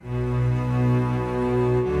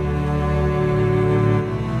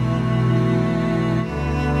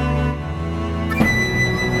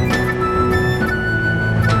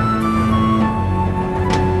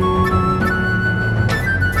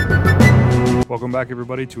Welcome back,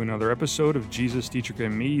 everybody, to another episode of Jesus, Dietrich,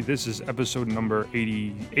 and Me. This is episode number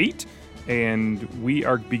 88, and we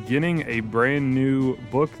are beginning a brand new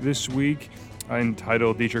book this week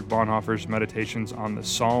entitled Dietrich Bonhoeffer's Meditations on the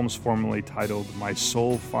Psalms, formerly titled My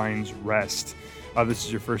Soul Finds Rest. This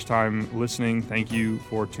is your first time listening. Thank you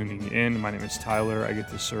for tuning in. My name is Tyler. I get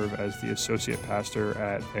to serve as the associate pastor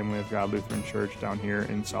at Family of God Lutheran Church down here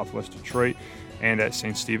in Southwest Detroit and at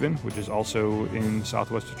St. Stephen, which is also in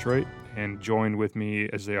Southwest Detroit. And joined with me,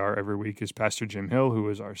 as they are every week, is Pastor Jim Hill, who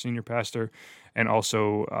is our senior pastor, and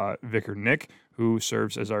also Vicar Nick, who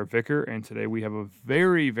serves as our vicar. And today we have a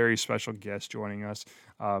very, very special guest joining us,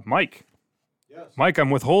 Mike. Yes. Mike, I'm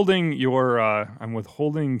withholding your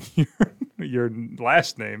your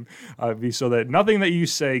last name, so that nothing that you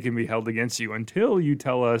say can be held against you until you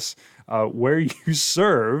tell us where you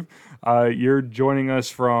serve. You're joining us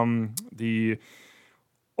from the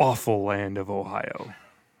awful land of Ohio.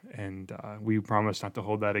 And we promise not to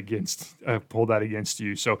hold that against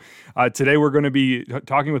you. So today we're going to be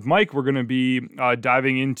talking with Mike. We're going to be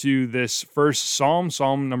diving into this first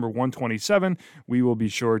Psalm number 127. We will be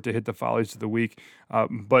sure to hit the follies of the week.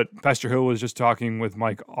 But Pastor Hill was just talking with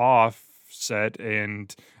Mike offset,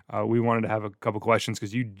 and we wanted to have a couple questions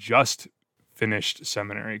because you just finished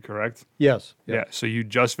seminary, correct? Yes. Yeah. So you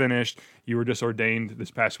just finished. You were just ordained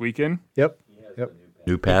this past weekend. Yep.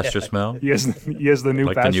 New pasture smell? He has the new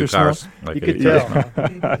like pasture the new smell. cars. Like You a could new car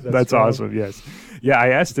tell. smell. That's awesome. Yes. Yeah. I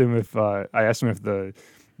asked him if the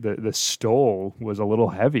stole was a little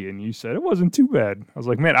heavy, and you said it wasn't too bad. I was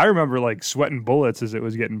like, man, I remember like sweating bullets as it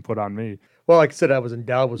was getting put on me. Well, like I said, I was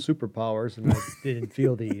endowed with superpowers, and I didn't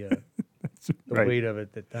feel the Right. weight of it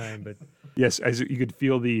at the time. But Yes, as you could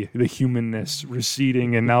feel the humanness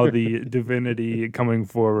receding, and now the divinity coming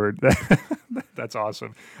forward. That's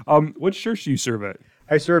awesome. What church do you serve at?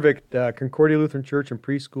 I serve at Concordia Lutheran Church and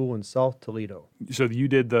Preschool in South Toledo. So you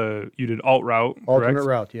did alt route, Alternate correct?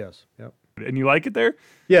 route, yes. Yep. And you like it there?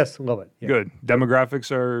 Yes, love it. Yeah. Good.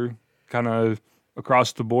 Demographics are kind of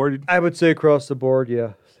across the board. I would say across the board,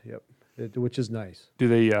 yeah. Yep. Which is nice. Do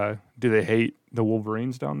they hate the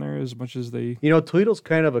Wolverines down there as much as they? You know, Toledo's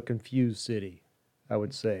kind of a confused city, I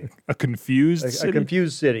would say. A confused A city?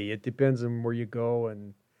 confused city. It depends on where you go,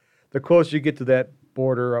 and the closer you get to that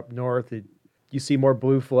border up north, you see more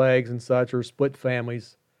blue flags and such, or split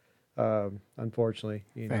families. Unfortunately,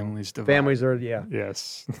 Families divide. Families are, yeah.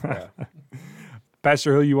 Yes. Yeah.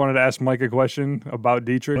 Pastor Hill, you wanted to ask Mike a question about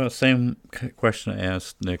Dietrich? Well, same question I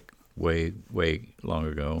asked Nick way long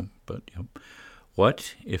ago. But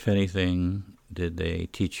what, if anything, did they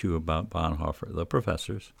teach you about Bonhoeffer, the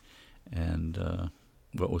professors, and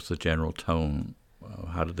what was the general tone?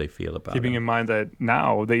 How did they feel about Keeping it? in mind that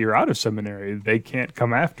now that you're out of seminary, they can't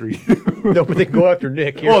come after you. No, but they can go after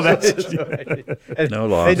Nick. Here. Oh, that's- And No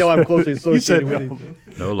loss. They know I'm closely You said associated with no. him.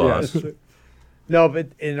 No loss. Yes. No, but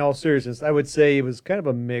in all seriousness, I would say it was kind of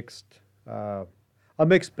a mixed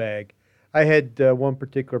bag. I had one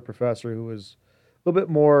particular professor who was a little bit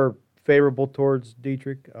more favorable towards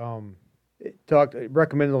Dietrich.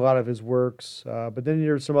 Recommended a lot of his works, but then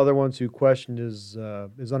there's some other ones who questioned his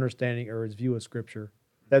understanding or his view of Scripture.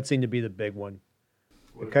 That seemed to be the big one.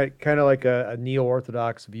 Kind of like a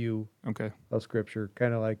neo-Orthodox view Okay. of Scripture,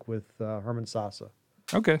 kind of like with Herman Sassa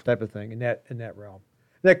Okay. type of thing in that realm.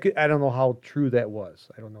 I don't know how true that was.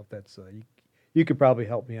 I don't know if that's you could probably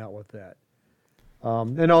help me out with that.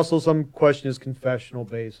 And also some question his confessional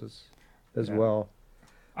basis as Yeah. well.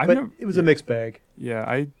 I've But never- it was a mixed bag.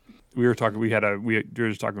 Yeah, we were talking. We were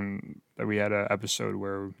just talking that we had an episode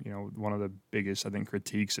where one of the biggest, I think,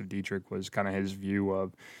 critiques of Dietrich was kind of his view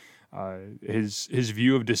of his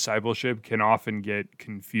view of discipleship can often get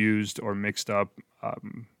confused or mixed up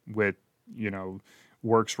with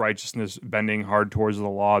works righteousness, bending hard towards the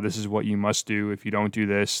law. This is what you must do. If you don't do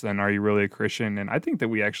this, then are you really a Christian? And I think that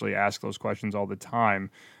we actually ask those questions all the time.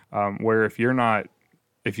 Where if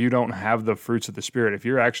you don't have the fruits of the Spirit, if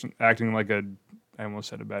you're acting like I almost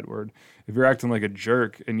said a bad word. If you're acting like a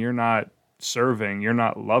jerk and you're not serving, you're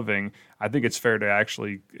not loving, I think it's fair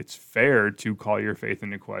to call your faith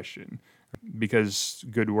into question, because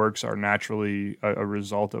good works are naturally a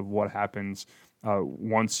result of what happens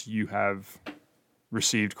once you have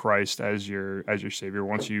received Christ as your Savior.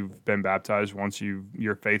 Once you've been baptized, once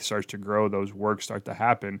your faith starts to grow, those works start to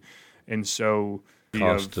happen, and so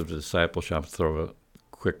Cost of discipleship. Throw a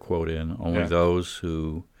quick quote in. Only Yeah. those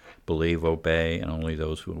who believe obey, and only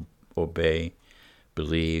those who obey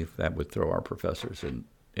believe. That would throw our professors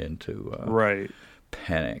into right.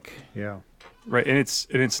 panic. Yeah. Right, and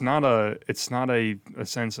it's not a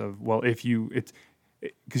sense of, well, if you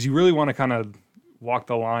because you really want to kind of walk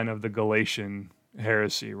the line of the Galatian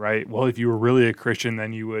heresy, right? Well, if you were really a Christian,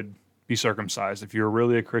 then you would be circumcised. If you were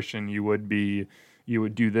really a Christian, you would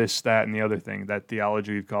do this, that, and the other thing. That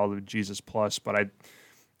theology we've called it Jesus plus. But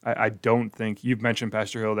I don't think you've mentioned,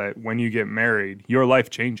 Pastor Hill, that when you get married, your life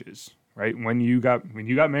changes, right? When you got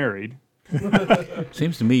married,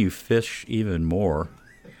 Seems to me you fish even more.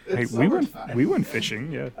 hey, we went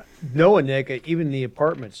fishing, yeah. No, Nick, even the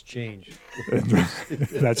apartments change.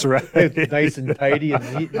 That's right. It's nice and tidy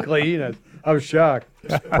and neat and clean. I was shocked.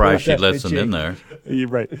 Surprised she lets them Definitely in there. You're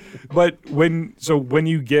right. But when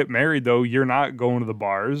you get married, though, you're not going to the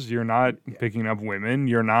bars. You're not picking up women.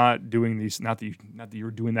 You're not doing these. Not that you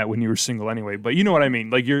were doing that when you were single anyway. But you know what I mean.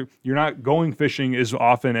 Like you're not going fishing as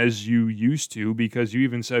often as you used to, because you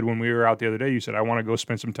even said when we were out the other day, you said, I want to go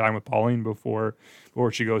spend some time with Pauline before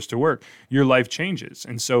she goes to work. Your life changes,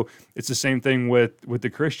 and so it's the same thing with the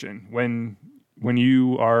Christian. When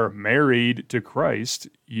you are married to Christ,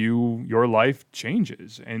 your life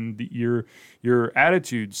changes, and your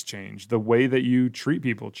attitudes change. The way that you treat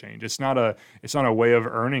people change. It's not a way of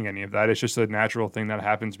earning any of that. It's just a natural thing that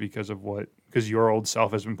happens because your old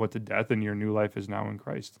self has been put to death, and your new life is now in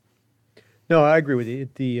Christ. No, I agree with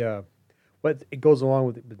you. But it goes along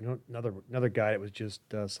with another guy that was just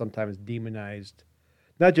sometimes demonized,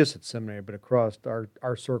 not just at seminary, but across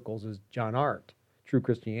our circles, is John Arndt, True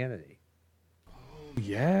Christianity.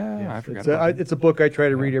 Yeah, I forgot about that. It's a book I try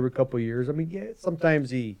to read every couple of years. I mean, yeah, sometimes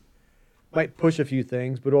he might push a few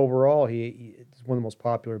things, but overall, it's one of the most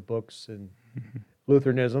popular books in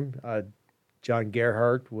Lutheranism. John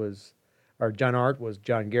Arndt was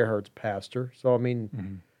John Gerhardt's pastor. So I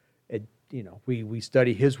mean, we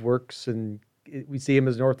study his works, and we see him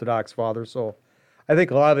as an Orthodox father. So I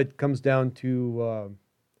think a lot of it comes down to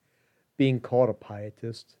being called a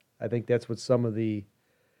pietist. I think that's what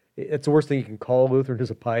it's the worst thing you can call a Lutheran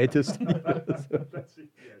is a pietist.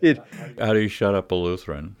 How do you shut up a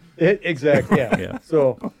Lutheran? Exactly, yeah. Yeah.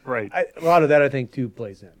 So Right. a lot of that, I think, too,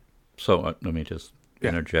 plays in. So let me just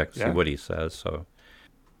interject, see what he says. So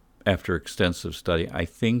after extensive study, I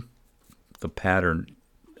think the pattern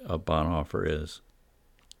of Bonhoeffer is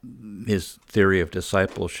his theory of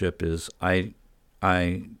discipleship is I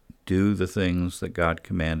do the things that God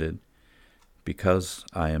commanded because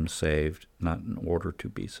I am saved, not in order to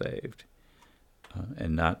be saved,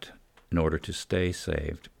 and not in order to stay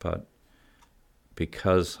saved, but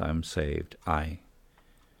because I'm saved, I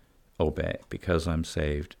obey. Because I'm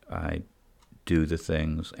saved, I do the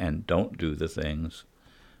things and don't do the things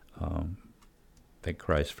that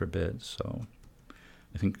Christ forbids. So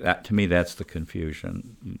I think that, to me, that's the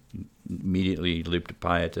confusion. You immediately leap to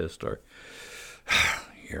pietist, or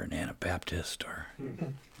you're an Anabaptist, or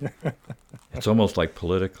it's almost like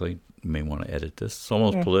politically. You may want to edit this. It's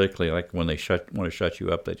almost politically like when they want to shut you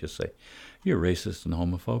up, they just say, "You're racist and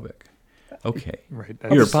homophobic." Okay, Right.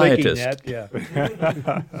 you're a was thinking pietist. that, yeah.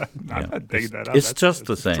 I'm not digging that out. It's just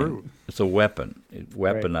the same. True. It's a weapon. It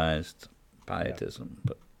weaponized pietism.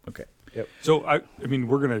 But okay. So I'm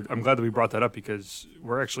glad that we brought that up, because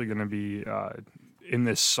we're actually gonna be in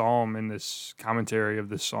this psalm, in this commentary of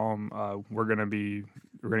this psalm, we're gonna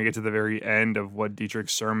get to the very end of what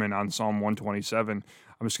Dietrich's sermon on Psalm 127.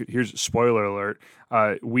 Here's spoiler alert.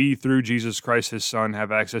 We, through Jesus Christ, his son,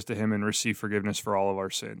 have access to him and receive forgiveness for all of our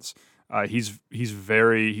sins. He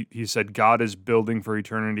said God's building for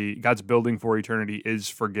eternity is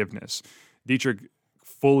forgiveness. Dietrich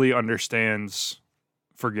fully understands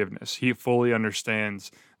forgiveness. He fully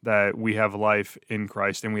understands that we have life in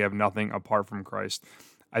Christ and we have nothing apart from Christ.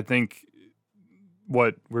 I think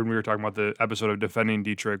when we were talking about the episode of Defending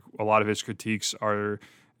Dietrich, a lot of his critiques are,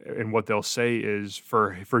 and what they'll say is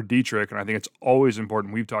for Dietrich, and I think it's always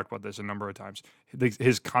important, we've talked about this a number of times,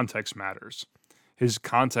 his context matters. His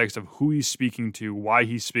context of who he's speaking to, why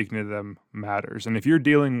he's speaking to them matters. And if you're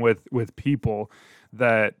dealing with people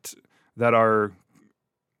that are,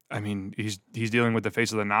 I mean, he's dealing with the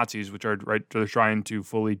face of the Nazis, which are they're trying to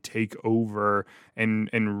fully take over and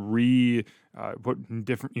put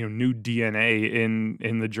different, new DNA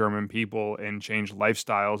in the German people and change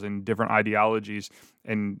lifestyles and different ideologies,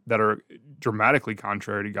 and that are dramatically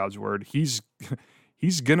contrary to God's word. He's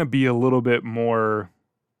gonna be a little bit more.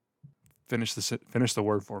 Finish the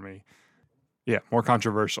word for me. Yeah, more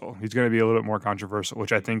controversial. He's going to be a little bit more controversial,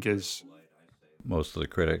 which I think is. Most of the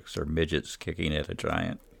critics are midgets kicking at a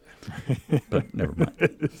giant. But never mind.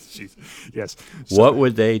 Jeez. Yes. What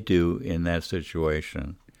would they do in that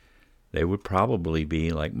situation? They would probably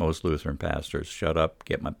be like most Lutheran pastors: shut up,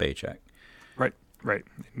 get my paycheck. Right.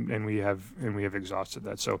 And we have exhausted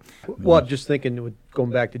that. So, Well, just thinking,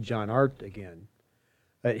 going back to John Arndt again,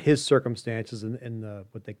 his circumstances and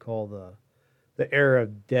what they call the era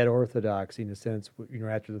of dead orthodoxy in a sense.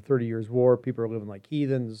 After the 30 Years' War, people are living like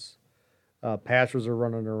heathens. Pastors are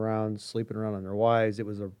running around, sleeping around on their wives.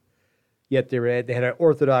 Yet they had an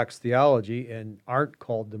orthodox theology, and Arndt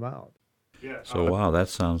called them out. Yeah. So, wow, that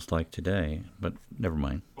sounds like today, but never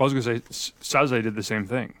mind. I was going to say, Saze did the same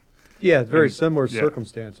thing. Yeah, very similar yeah.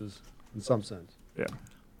 circumstances in some sense. Yeah.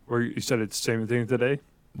 Where you said it's the same thing today?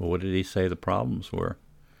 Well, what did he say the problems were?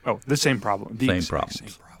 Oh, the same problem. The Same exact problems. Same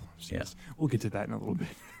problems. Yeah. Yes. We'll get to that in a little bit.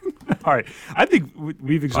 All right. I think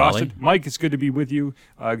we've exhausted. Ollie? Mike, it's good to be with you.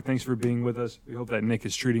 Thanks for being with us. We hope that Nick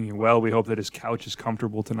is treating you well. We hope that his couch is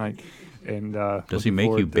comfortable tonight. And Does he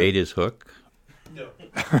make you bait his hook?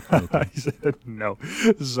 He said no.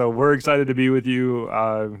 So we're excited to be with you.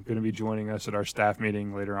 Going to be joining us at our staff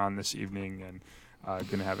meeting later on this evening, and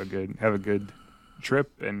going to have a good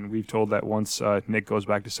trip. And we've told that once Nick goes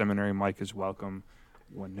back to seminary, Mike is welcome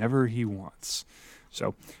whenever he wants.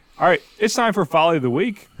 So, all right, it's time for Folly of the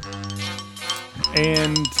Week,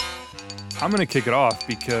 and I'm going to kick it off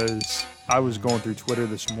because I was going through Twitter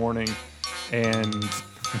this morning, and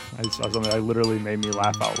I saw something that literally made me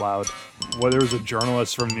laugh out loud. Well, there was a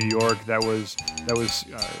journalist from New York that was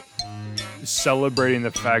celebrating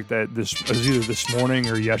the fact that this was either this morning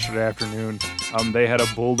or yesterday afternoon. They had a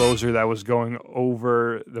bulldozer that was going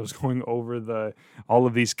over all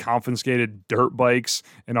of these confiscated dirt bikes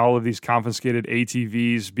and all of these confiscated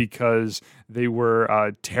ATVs because they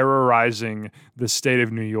were terrorizing the state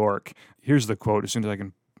of New York. Here's the quote. As soon as I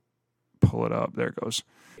can pull it up, there it goes.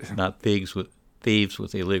 Not thieves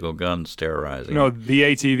with illegal guns terrorizing. No, the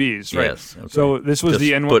ATVs, right? Yes. Okay. So this was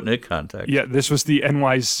Just putting it in context. Yeah, this was the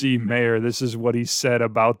NYC mayor. This is what he said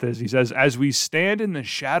about this. He says, "As we stand in the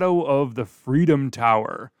shadow of the Freedom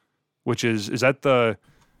Tower," which is that the?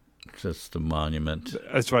 Just the monument.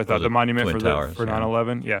 That's what I thought. the The monument Twin for Towers, for yeah.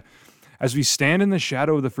 9/11. Yeah. As we stand in the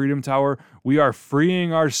shadow of the Freedom Tower, we are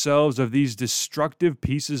freeing ourselves of these destructive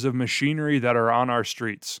pieces of machinery that are on our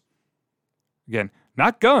streets. Again,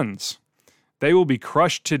 not guns. They will be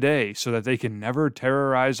crushed today so that they can never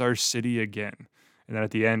terrorize our city again. And then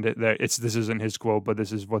at the end, this isn't his quote, but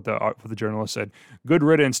this is what the journalist said. "Good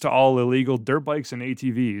riddance to all illegal dirt bikes and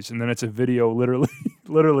ATVs." And then it's a video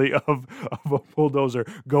literally of a bulldozer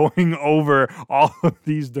going over all of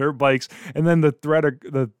these dirt bikes. And then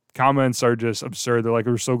the comments are just absurd. They're like,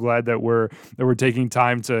 "We're so glad that we're taking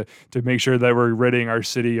time to make sure that we're ridding our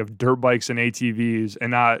city of dirt bikes and ATVs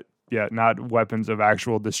and not weapons of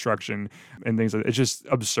actual destruction and things like that." It's just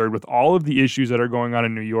absurd. With all of the issues that are going on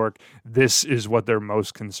in New York, this is what they're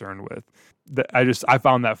most concerned with. I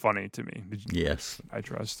found that funny to me. Yes. I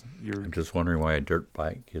trust you're. I'm just wondering why a dirt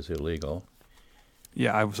bike is illegal.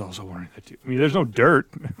 Yeah, I was also wondering that too. I mean, there's no dirt.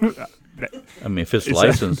 I mean, if it's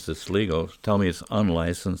licensed, it's legal. Tell me it's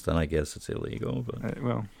unlicensed, then I guess it's illegal. But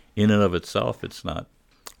Well, in and of itself, it's not.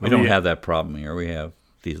 We don't have that problem here. We have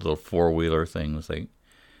these little four-wheeler things. They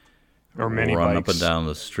or mini run bikes. up and down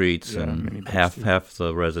the streets, Yeah, mini and bikes too. half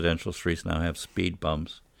the residential streets now have speed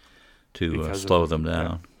bumps to Because of slow it, them down.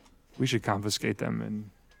 yeah. We should confiscate them and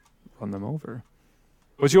run them over.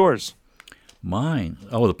 What's yours? Mine.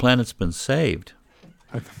 Oh, the planet's been saved.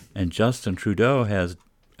 And Justin Trudeau has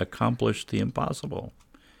accomplished the impossible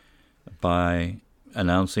by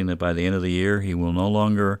announcing that by the end of the year he will no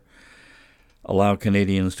longer allow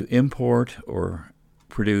Canadians to import or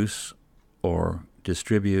produce or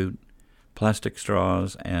distribute plastic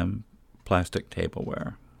straws and plastic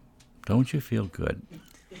tableware. Don't you feel good?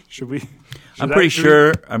 I'm pretty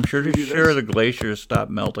sure the glaciers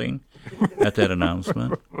stopped melting at that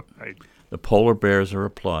announcement. Right. The polar bears are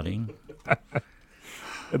applauding.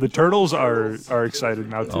 The turtles are excited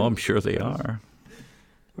now too. Oh, I'm sure they are.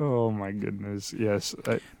 Oh my goodness, yes.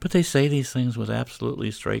 But they say these things with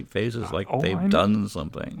absolutely straight faces, like I they've know. done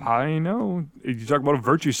something. I know. You talk about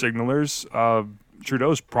virtue signalers.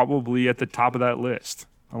 Trudeau's probably at the top of that list,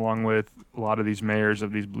 along with a lot of these mayors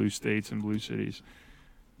of these blue states and blue cities.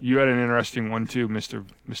 You had an interesting one too, Mr.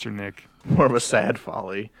 Nick. More of a sad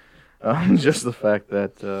folly. Just the fact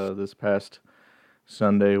that this past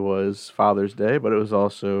Sunday was Father's Day, but it was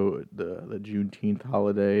also the Juneteenth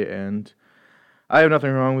holiday, and I have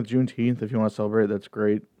nothing wrong with Juneteenth. If you want to celebrate, that's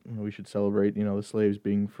great. We should celebrate, the slaves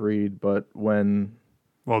being freed. But when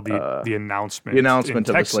the announcement of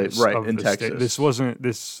the Texas, slave, right, of in the state. Texas.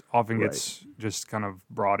 This often Right. gets just kind of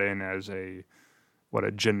brought in as a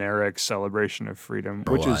generic celebration of freedom,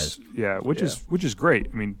 Brutalized. which is great.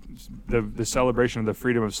 I mean, the celebration of the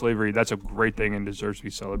freedom of slavery, that's a great thing and deserves to be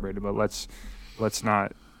celebrated. But let's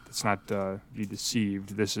not be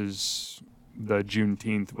deceived. This is the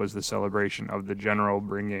Juneteenth was the celebration of the general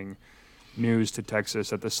bringing news to Texas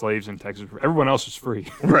that the slaves in Texas, everyone else was free.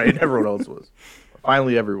 Right, everyone else was.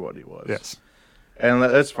 Finally, everybody was. Yes. And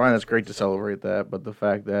that's fine. That's great to celebrate that. But the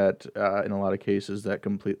fact that in a lot of cases that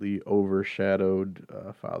completely overshadowed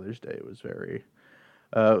Father's Day was very,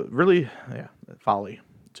 really, folly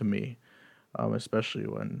to me. Especially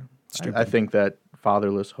when I think that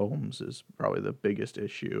fatherless homes is probably the biggest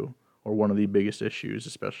issue, or one of the biggest issues,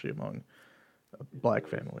 especially among black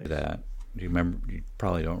families. That, do you remember? You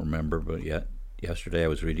probably don't remember, but yesterday I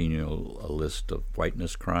was reading a list of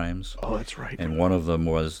whiteness crimes. Oh, that's right. And one of them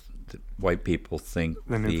was that white people think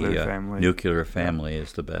The nuclear family. nuclear family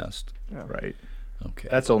is the best. Yeah. Right. Okay.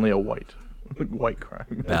 That's only a white crime.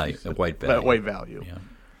 value, a white value. That white value. Yeah.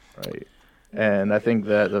 Right. And I think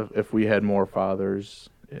that if we had more fathers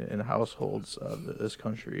in households, this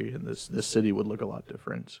country and this city would look a lot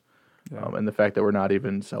different. Yeah. And the fact that we're not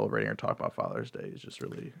even celebrating or talking about Father's Day is just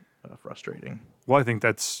really frustrating. Well, I think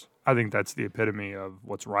that's the epitome of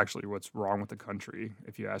what's wrong with the country,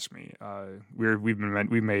 if you ask me.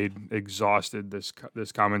 We made exhausted this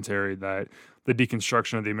commentary that the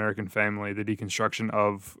deconstruction of the American family, the deconstruction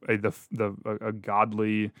of a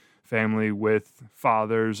godly family with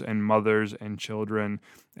fathers and mothers and children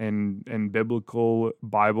and biblical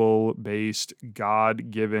Bible-based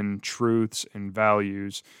God-given truths and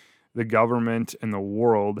values. The government and the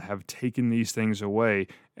world have taken these things away,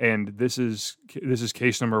 and this is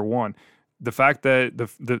case number one. The fact that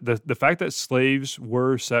the fact that slaves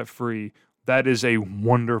were set free, that is a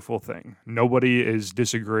wonderful thing. Nobody is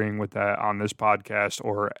disagreeing with that on this podcast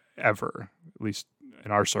or ever, at least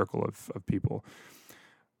in our circle of people.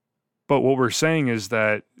 But what we're saying is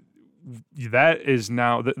that is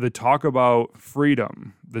now the talk about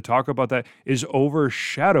freedom, the talk about that is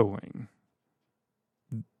overshadowing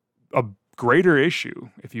a greater issue,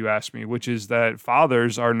 if you ask me, which is that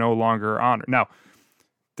fathers are no longer honored. Now,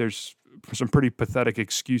 there's some pretty pathetic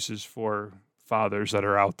excuses for fathers that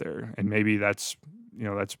are out there, and maybe that's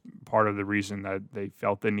part of the reason that they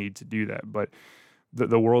felt the need to do that. But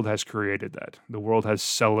the world has created that. The world has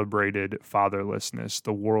celebrated fatherlessness.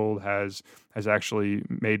 The world has actually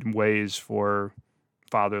made ways for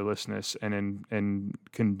fatherlessness and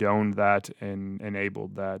condoned that and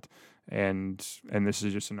enabled that. And this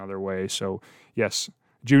is just another way. So yes,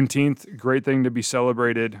 Juneteenth, great thing to be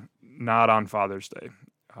celebrated, not on Father's Day.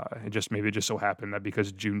 It just so happened that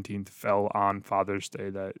because Juneteenth fell on Father's Day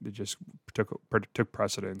that it just took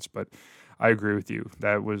precedence. But I agree with you.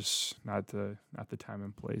 That was not the time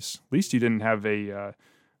and place. At least you didn't have a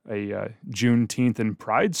Juneteenth and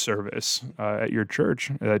Pride service at your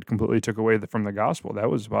church that completely took away from the gospel. That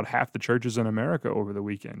was about half the churches in America over the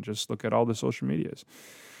weekend. Just look at all the social medias.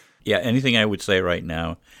 Yeah, anything I would say right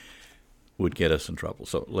now would get us in trouble.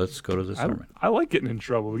 So let's go to the sermon. I like getting in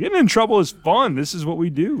trouble. Getting in trouble is fun. This is what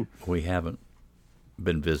we do. We haven't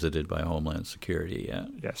been visited by Homeland Security yet.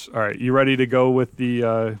 Yes. All right. You ready to go with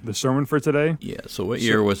the sermon for today? Yeah. So what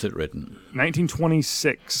year was it written?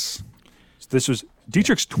 1926.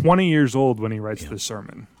 Dietrich's 20 years old when he writes this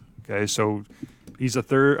sermon. Okay. So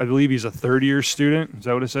I believe he's a third-year student. Is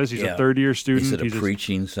that what it says? He's a third-year student. Is it a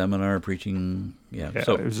preaching seminar? Yeah.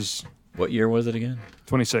 So what year was it again?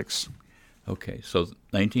 26. Okay, so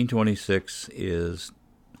 1926 is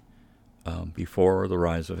before the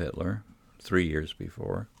rise of Hitler, 3 years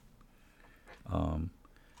before. And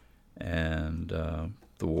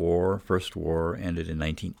the first war ended in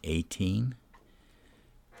 1918.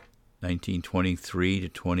 1923 to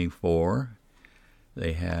 24,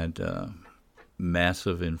 they had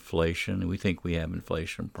massive inflation. We think we have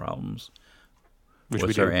inflation problems.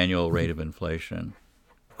 What's our annual rate of inflation?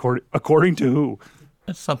 According to who?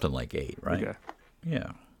 That's something like 8, right? Okay.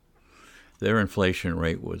 Yeah. Their inflation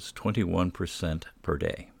rate was 21% per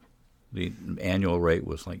day. The annual rate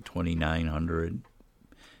was like 2,900.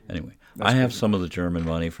 Anyway, I have some of the German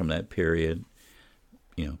money from that period.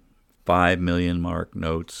 5 million mark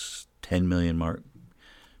notes, 10 million mark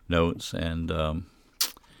notes, and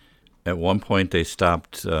at one point they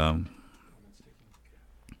stopped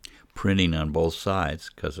printing on both sides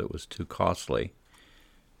because it was too costly.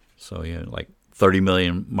 So you had like 30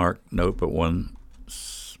 million mark note, but one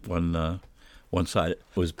side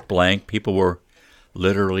was blank. People were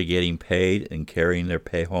literally getting paid and carrying their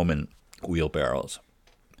pay home in wheelbarrows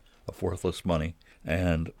of worthless money.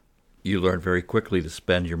 And you learned very quickly to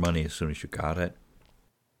spend your money as soon as you got it.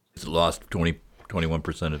 It's lost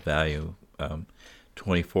 21% of value.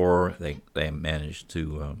 24, they managed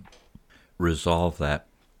to resolve that.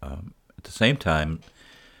 At the same time,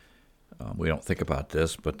 we don't think about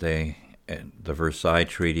this, but the Versailles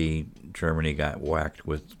Treaty, Germany got whacked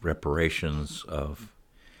with reparations of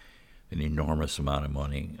an enormous amount of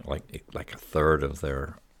money, like a third of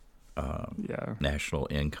their Yeah. national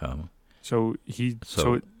income. So it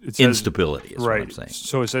says, Instability is right. what I'm saying.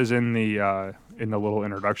 So it says in the little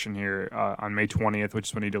introduction here, on May 20th, which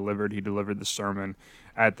is when he delivered the sermon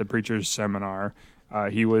at the preacher's seminar.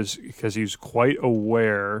 He was quite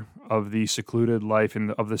aware of the secluded life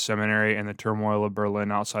of the seminary and the turmoil of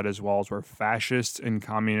Berlin outside his walls, where fascists and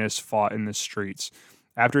communists fought in the streets.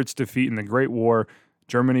 After its defeat in the Great War,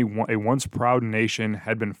 Germany, a once proud nation,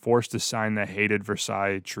 had been forced to sign the hated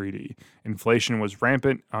Versailles Treaty. Inflation was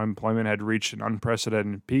rampant, unemployment had reached an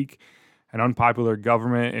unprecedented peak, an unpopular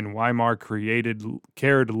government in Weimar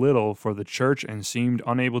cared little for the church and seemed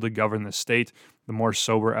unable to govern the state. The more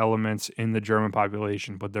sober elements in the German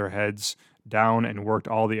population put their heads down and worked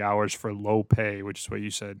all the hours for low pay, which is what you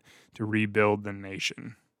said, to rebuild the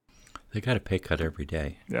nation. They got a pay cut every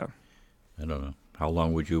day. Yeah. I don't know. How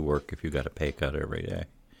long would you work if you got a pay cut every day?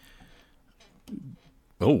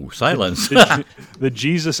 Oh, silence. The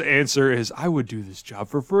Jesus answer is, I would do this job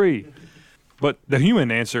for free. But the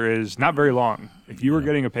human answer is not very long. If you were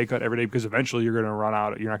getting a pay cut every day, because eventually you're going to run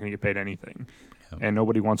out, you're not going to get paid anything. And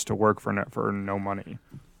nobody wants to work for no money.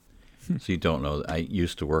 So you don't know. I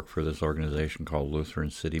used to work for this organization called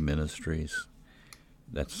Lutheran City Ministries.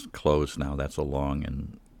 That's closed now. That's a long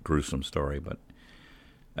and gruesome story, but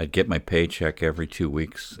I'd get my paycheck every 2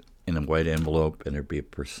 weeks in a white envelope, and there'd be a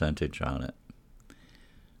percentage on it.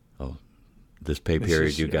 Oh, this pay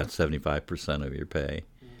period, you got 75% of your pay.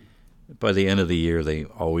 By the end of the year, they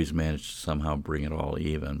always managed to somehow bring it all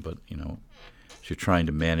even. But, if you're trying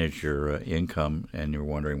to manage your income and you're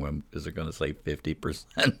wondering when is it going to say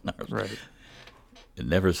 50%? Right. It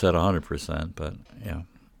never said 100%, but yeah.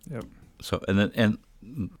 Yep. So and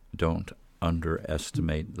don't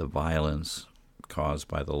underestimate the violence caused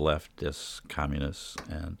by the leftists, communists,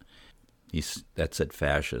 and that said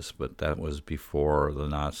fascists, but that was before the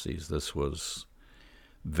Nazis. This was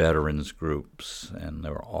veterans groups, and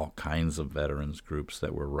there were all kinds of veterans groups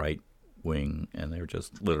that were right wing, and they were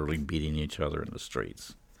just literally beating each other in the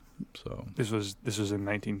streets. So this was in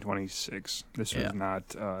 1926. This was not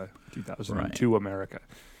 2002 Right. America.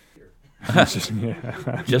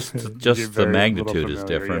 just the magnitude is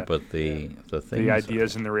different, but the things, the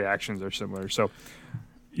ideas and the reactions are similar. So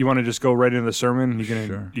you want to just go right into the sermon?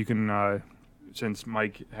 Sure. You can since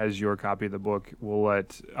Mike has your copy of the book,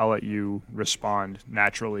 I'll let you respond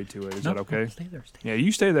naturally to it. Is that okay? Stay there. Yeah,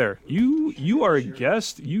 you stay there. You are a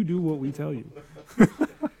guest. You do what we tell you.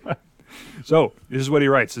 So this is what he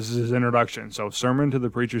writes. This is his introduction. So, Sermon to the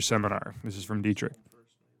Preacher's Seminar. This is from Dietrich.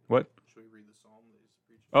 What? Should we read the psalm that he's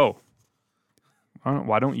preaching? Oh.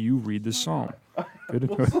 Why don't you read the psalm?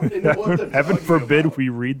 Heaven forbid we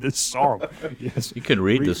read this psalm. Yes. You can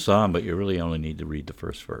read the psalm, but you really only need to read the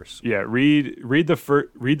first verse. Yeah, read that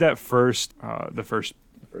first the first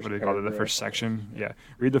what do they call it? The first section. Yeah,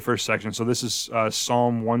 read the first section. So this is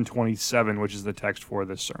Psalm 127, which is the text for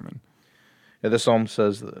this sermon. Yeah, the psalm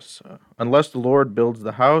says this: "Unless the Lord builds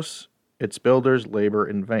the house, its builders labor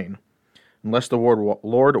in vain. Unless the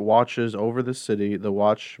Lord watches over the city, the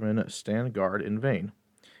watchmen stand guard in vain.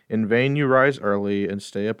 In vain you rise early and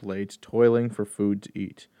stay up late, toiling for food to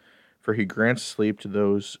eat, for he grants sleep to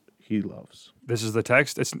those he loves." This is the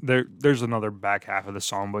text. There's another back half of the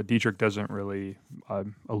psalm, but Dietrich doesn't really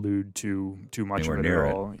allude to too much Anywhere of it near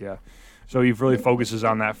at all. Yeah. So he really focuses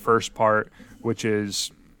on that first part, which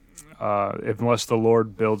is unless the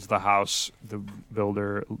Lord builds the house, the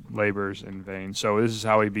builder labors in vain. So this is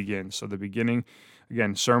how he begins. So the beginning,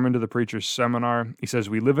 again, Sermon to the Preacher's Seminar. He says,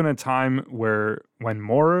 "We live in a time when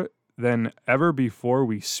more than ever before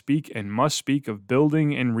we speak and must speak of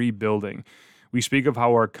building and rebuilding. We speak of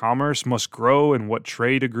how our commerce must grow and what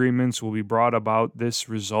trade agreements will be brought about this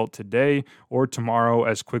result today or tomorrow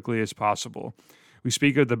as quickly as possible. We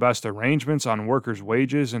speak of the best arrangements on workers'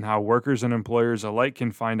 wages and how workers and employers alike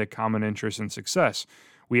can find a common interest in success.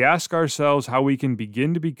 We ask ourselves how we can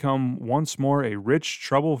begin to become once more a rich,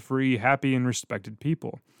 trouble-free, happy, and respected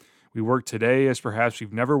people. We work today as perhaps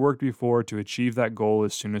we've never worked before to achieve that goal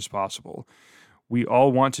as soon as possible. We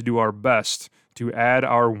all want to do our best to add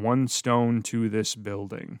our one stone to this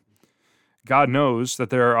building. God knows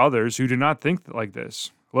that there are others who do not think like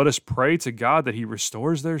this. Let us pray to God that He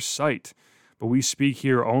restores their sight. But we speak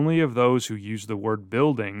here only of those who use the word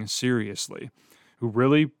building seriously, who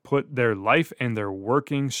really put their life and their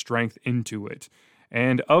working strength into it.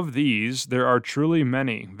 And of these, there are truly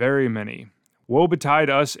many, very many. Woe betide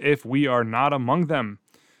us if we are not among them.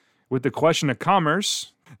 With the question of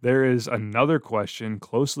commerce, there is another question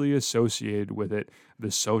closely associated with it,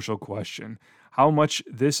 the social question. How much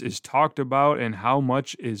this is talked about and how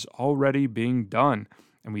much is already being done.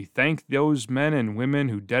 And we thank those men and women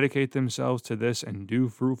who dedicate themselves to this and do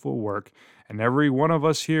fruitful work. And every one of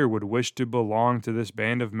us here would wish to belong to this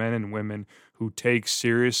band of men and women who take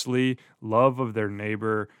seriously love of their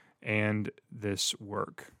neighbor and this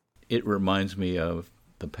work. It reminds me of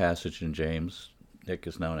the passage in James. Nick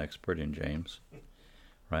is now an expert in James,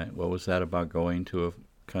 right? What was that about going to a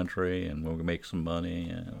country and we'll make some money?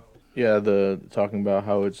 And Yeah, the talking about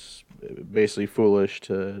how it's basically foolish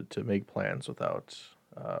to make plans without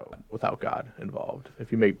God involved.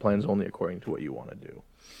 If you make plans only according to what you want to do,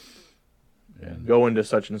 and go into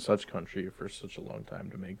such and such country for such a long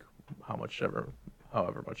time to make however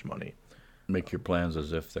much money. Make your plans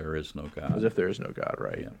as if there is no God. As if there is no God,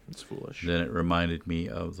 right? Yeah. It's foolish. Then it reminded me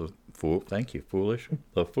of the fool. Thank you, foolish.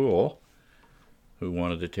 The fool who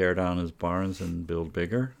wanted to tear down his barns and build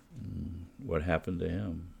bigger. What happened to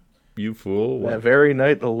him? You fool. What? That very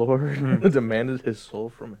night the Lord demanded his soul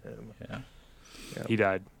from him. Yeah. He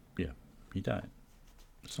died. Yeah, he died.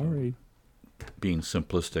 Sorry. Being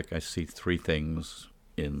simplistic, I see three things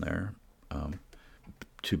in there.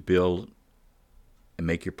 To build and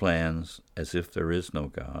make your plans as if there is no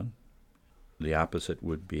God. The opposite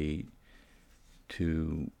would be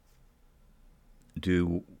to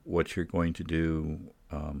do what you're going to do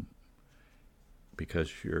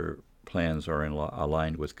because your plans are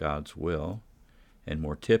aligned with God's will. And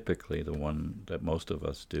more typically, the one that most of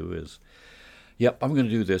us do is, yep, I'm going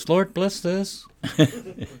to do this. Lord, bless this.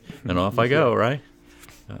 And off I go, right?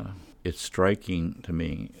 It's striking to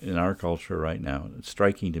me, in our culture right now, it's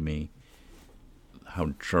striking to me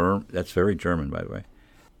how that's very German, by the way,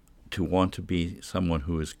 to want to be someone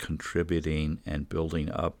who is contributing and building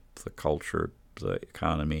up the culture, the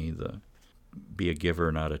economy, be a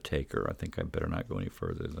giver, not a taker. I think I better not go any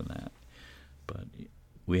further than that. But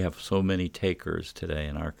we have so many takers today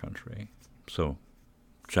in our country. So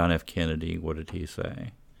John F. Kennedy, what did he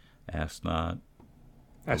say? Ask not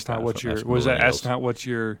what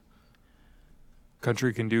your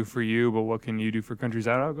country can do for you, but what can you do for countries? Is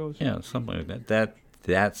that how it goes? Yeah, something like that.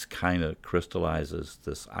 That's kind of crystallizes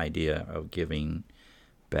this idea of giving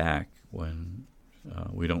back when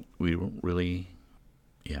we don't really.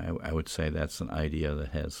 Yeah, I would say that's an idea that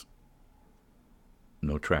has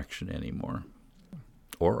no traction anymore,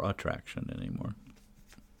 or attraction anymore.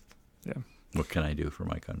 Yeah. What can I do for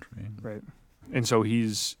my country? Right. And so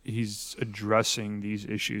he's addressing these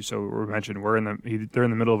issues. So we mentioned they're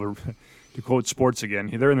in the middle of to quote sports again,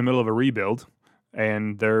 they're in the middle of a rebuild,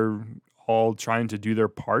 and they're all trying to do their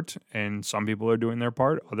part. And some people are doing their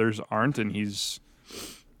part, others aren't. And he's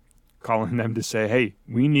calling them to say, "Hey,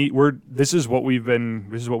 this is what we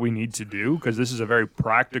need to do, because this is a very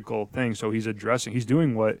practical thing." So he's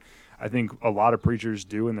doing what I think a lot of preachers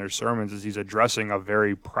do in their sermons, is he's addressing a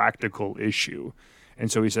very practical issue. And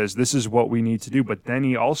so he says, this is what we need to do. But then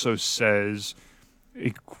he also says,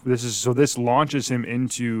 this launches him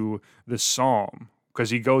into the psalm, because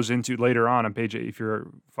he goes into later on page 8, if you're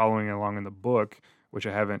following along in the book, which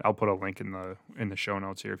I haven't, I'll put a link in the show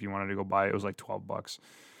notes here if you wanted to go buy it. It was like $12.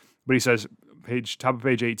 But he says, top of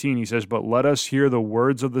page 18, he says, "But let us hear the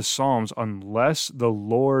words of the Psalms, unless the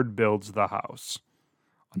Lord builds the house."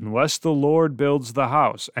 Unless the Lord builds the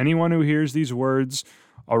house. Anyone who hears these words,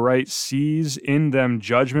 all right, sees in them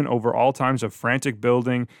judgment over all times of frantic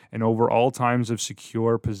building and over all times of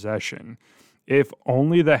secure possession. If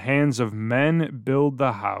only the hands of men build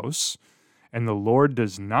the house, and the Lord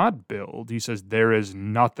does not build, he says, there is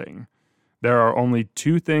nothing. There are only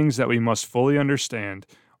two things that we must fully understand: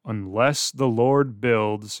 unless the Lord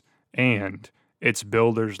builds, and its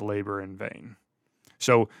builders labor in vain.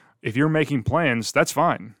 So if you're making plans, that's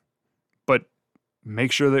fine, but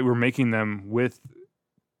make sure that we're making them with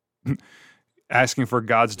asking for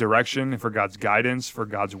God's direction, for God's guidance, for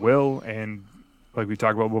God's will, and like we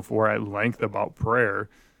talked about before at length about prayer,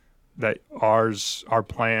 that our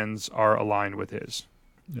plans are aligned with His.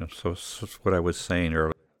 Yeah, so what I was saying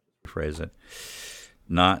earlier, phrase it,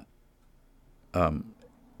 not.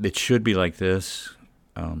 It should be like this.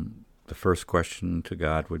 The first question to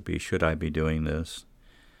God would be, should I be doing this?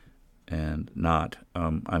 And not,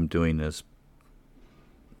 I'm doing this.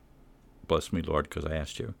 Bless me, Lord, because I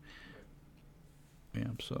asked you. Yeah.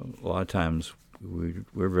 So a lot of times we're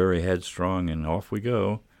very headstrong, and off we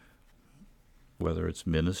go. Whether it's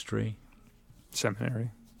ministry,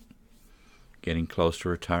 Seminary, getting close to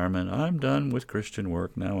retirement. I'm done with Christian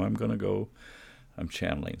work now. I'm going to go. I'm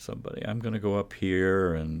channeling somebody. I'm going to go up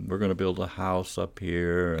here, and we're going to build a house up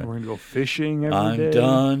here. We're going to go fishing every day. I'm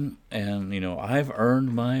done, and I've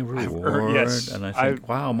earned my reward. Yes, and I think,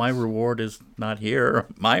 wow, my reward is not here.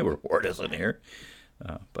 My reward isn't here.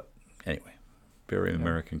 But anyway, very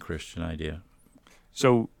American Christian idea.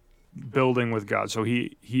 So building with God. So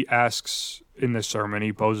he asks in this sermon,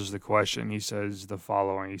 he poses the question. He says the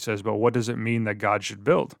following. He says, but what does it mean that God should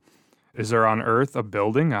build? Is there on earth a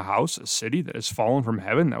building, a house, a city that has fallen from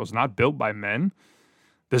heaven that was not built by men?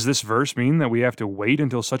 Does this verse mean that we have to wait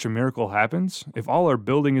until such a miracle happens? If all our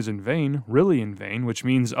building is in vain, really in vain, which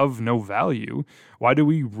means of no value, why do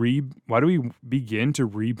we begin to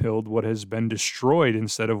rebuild what has been destroyed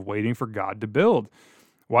instead of waiting for God to build?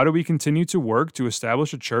 Why do we continue to work to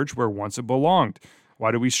establish a church where once it belonged?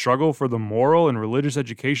 Why do we struggle for the moral and religious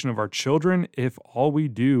education of our children if all we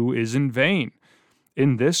do is in vain?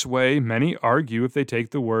 In this way, many argue if they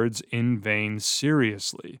take the words in vain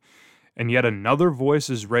seriously. And yet another voice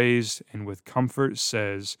is raised and with comfort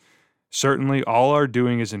says, certainly all our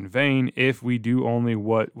doing is in vain if we do only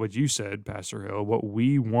what you said, Pastor Hill, what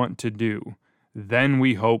we want to do. Then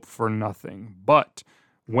we hope for nothing. But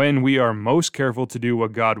when we are most careful to do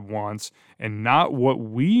what God wants and not what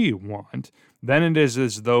we want, then it is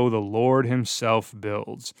as though the Lord himself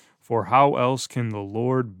builds. For how else can the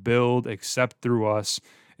Lord build except through us?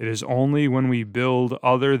 It is only when we build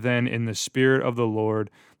other than in the Spirit of the Lord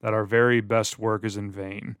that our very best work is in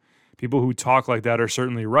vain. People who talk like that are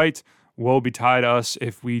certainly right. Woe betide us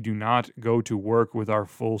if we do not go to work with our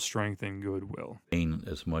full strength and goodwill.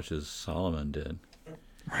 As much as Solomon did.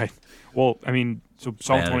 Right. Well, I mean, so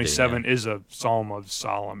Psalm Vanity, 27 is a psalm of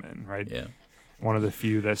Solomon, right? Yeah. One of the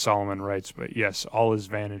few that Solomon writes. But yes, all is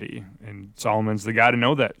vanity. And Solomon's the guy to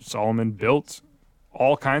know that. Solomon built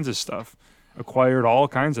all kinds of stuff, acquired all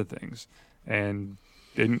kinds of things, and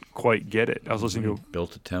didn't quite get it. I was listening to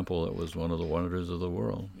built a temple that was one of the wonders of the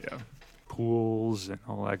world. Yeah, pools and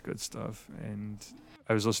all that good stuff. And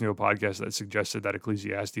I was listening to a podcast that suggested that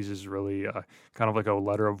Ecclesiastes is really kind of like a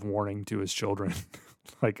letter of warning to his children.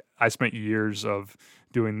 Like, I spent years of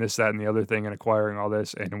doing this, that, and the other thing and acquiring all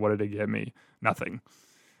this, and what did it get me? Nothing.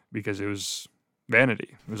 Because it was vanity.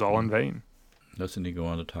 It was all in vain. Doesn't he go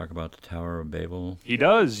on to talk about the Tower of Babel? He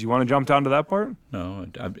does. You want to jump down to that part? No,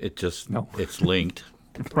 it just, No. It's linked.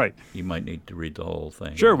 Right. You might need to read the whole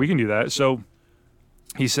thing. Sure, we can do that. So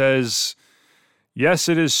he says, yes,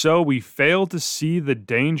 it is so. We fail to see the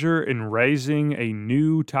danger in raising a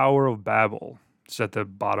new Tower of Babel. It's at the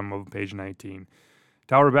bottom of page 19.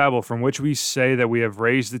 Tower of Babel, from which we say that we have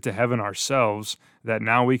raised it to heaven ourselves, that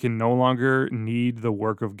now we can no longer need the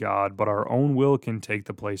work of God, but our own will can take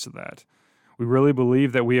the place of that. We really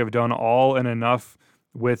believe that we have done all and enough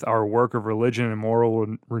with our work of religion and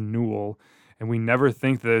moral renewal, and we never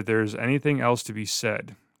think that there's anything else to be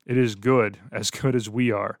said. It is good as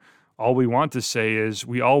we are. All we want to say is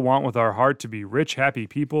we all want with our heart to be rich, happy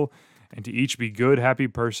people, and to each be a good, happy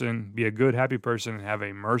person, and have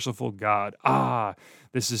a merciful God.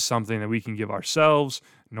 This is something that we can give ourselves,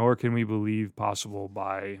 nor can we believe possible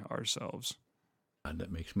by ourselves. God,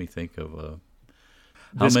 that makes me think of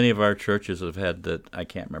how many of our churches have had that, I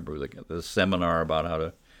can't remember, the seminar about how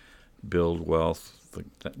to build wealth,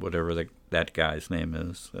 whatever that guy's name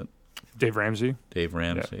is. Dave Ramsey? Dave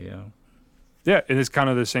Ramsey, yeah. Yeah, and it's kind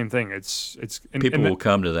of the same thing. It's People will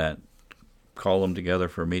come to that, call them together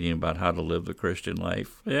for a meeting about how to live the Christian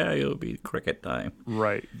life. Yeah, it'll be cricket time.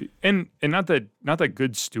 Right. And not that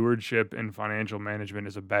good stewardship and financial management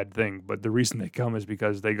is a bad thing, but the reason they come is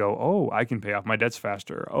because they go, oh, I can pay off my debts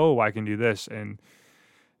faster. Oh, I can do this. And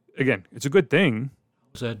again, it's a good thing.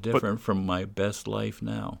 Is that different from my best life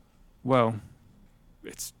now? Well,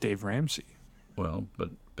 it's Dave Ramsey. Well, but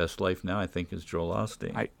best life now, I think, is Joel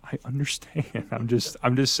Osteen. I understand. I'm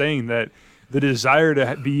just saying that the desire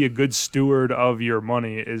to be a good steward of your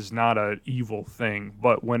money is not an evil thing,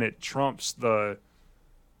 but when it trumps the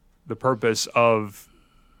purpose of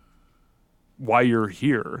why you're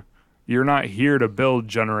here, you're not here to build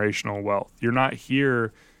generational wealth. You're not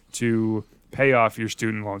here to pay off your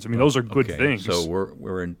student loans. I mean, those are good things. So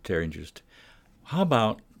we're in tearing just. How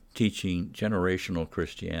about teaching generational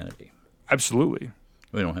Christianity? Absolutely.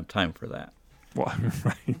 We don't have time for that. Well,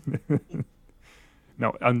 right.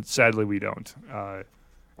 No, sadly we don't,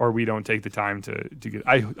 or we don't take the time to get.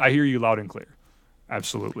 I hear you loud and clear,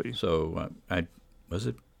 absolutely. So was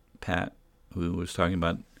it Pat who was talking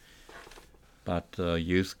about the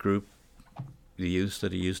youth group, the youth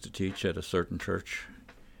that he used to teach at a certain church,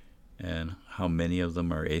 and how many of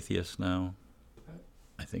them are atheists now?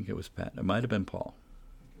 I think it was Pat. It might have been Paul.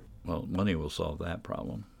 Well, money will solve that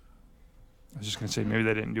problem. I was just going to say maybe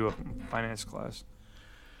they didn't do a finance class.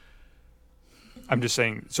 I'm just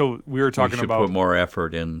saying. So we were talking about put more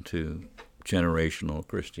effort into generational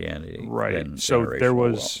Christianity, right? So there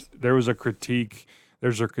was a critique.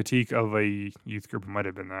 There's a critique of a youth group. It might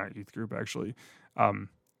have been that youth group actually,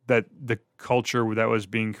 that the culture that was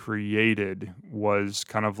being created was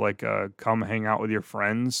kind of like a come hang out with your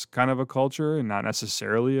friends kind of a culture, and not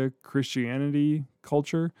necessarily a Christianity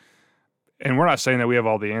culture. And we're not saying that we have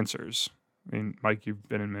all the answers. I mean, Mike, you've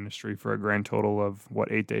been in ministry for a grand total of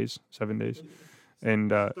what, 8 days, 7 days, and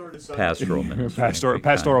Pastoral ministry.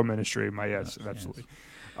 pastoral ministry. Yes, absolutely.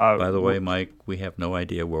 By the way, Mike, we have no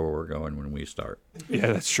idea where we're going when we start. Yeah,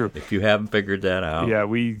 that's true. If you haven't figured that out, Yeah,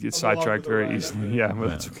 we get sidetracked very easily. Yeah, well,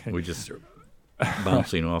 that's okay. we just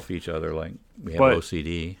bouncing off each other like we have But-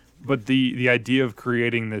 OCD. But the idea of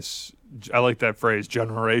creating this, I like that phrase,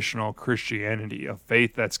 generational Christianity, a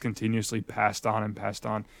faith that's continuously passed on and passed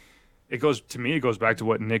on. It goes back to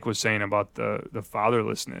what Nick was saying about the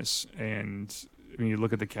fatherlessness. And when you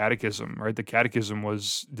look at the catechism, right? The catechism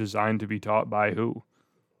was designed to be taught by who?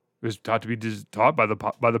 It was taught to be taught by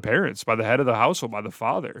the parents, by the head of the household, by the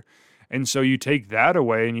father. And so you take that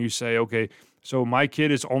away and you say, okay, so my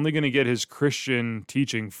kid is only going to get his Christian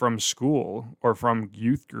teaching from school or from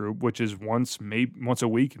youth group, which is once a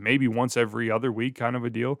week, maybe once every other week kind of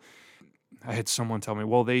a deal. I had someone tell me,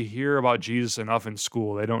 well, they hear about Jesus enough in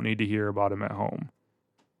school. They don't need to hear about him at home.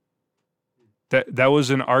 That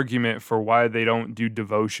was an argument for why they don't do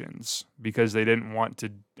devotions, because they didn't want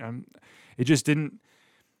to. It just didn't.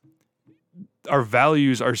 Our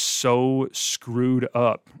values are so screwed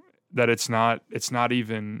up that it's not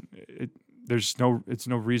even. It's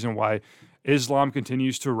no reason why Islam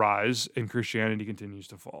continues to rise and Christianity continues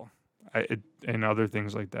to fall, and other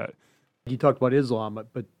things like that. You talked about Islam,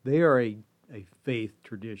 but they are a faith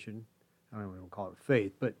tradition. I don't even call it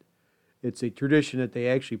faith, but it's a tradition that they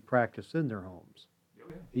actually practice in their homes.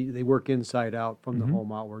 They work inside out, from the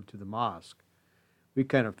home outward to the mosque. We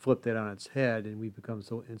kind of flipped that on its head, and we've become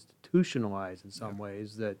so institutionalized in some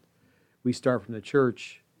ways that we start from the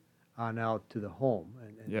church on out to the home.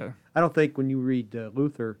 And I don't think when you read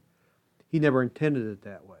Luther, he never intended it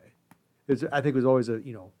that way. I think it was always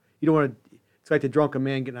you don't want to. It's like the drunken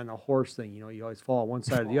man getting on a horse thing. You always fall on one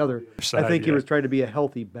side or the other. I think he was trying to be a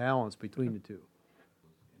healthy balance between the two.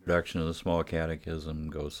 Introduction of the Small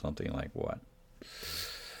Catechism goes something like what?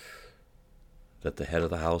 That the head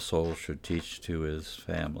of the household should teach to his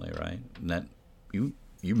family, right? And that you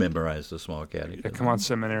memorized the Small Catechism. Yeah, come on,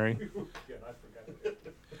 seminary.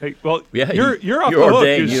 Hey, well, Yeah, you're off you're the hook.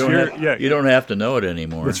 ordained. 'Cause You don't have to know it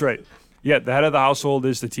anymore. That's right. Yeah, the head of the household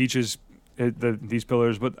is to teach these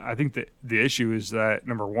pillars, but I think that the issue is that,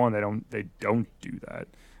 number one, they don't do that.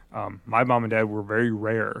 My mom and dad were very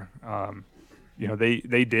rare.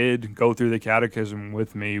 They did go through the catechism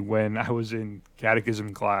with me when I was in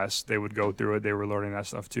catechism class. They would go through it. They were learning that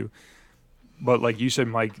stuff too. But like you said,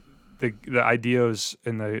 Mike, the ideas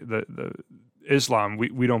in the Islam,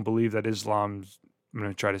 we don't believe that Islam's. I'm going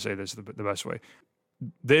to try to say this the best way.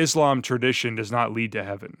 The Islam tradition does not lead to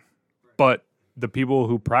heaven, but the people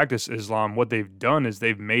who practice Islam, what they've done is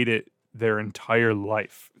they've made it their entire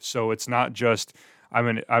life. So it's not just I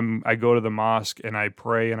go to the mosque and I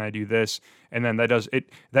pray and I do this, and then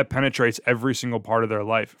that penetrates every single part of their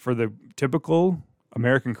life. For the typical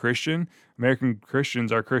American Christians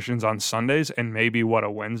are Christians on Sundays and maybe a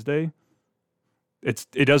Wednesday.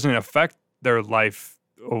 It doesn't affect their life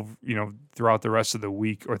throughout the rest of the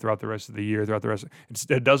week or throughout the rest of the year,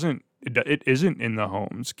 it isn't in the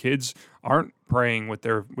homes. Kids aren't praying with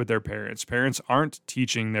their parents. Parents aren't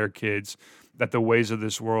teaching their kids that the ways of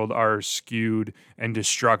this world are skewed and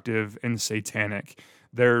destructive and satanic.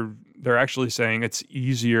 They're actually saying it's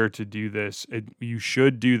easier to do this. You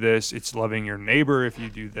should do this. It's loving your neighbor if you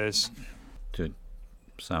do this. To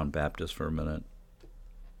sound Baptist for a minute,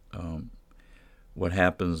 what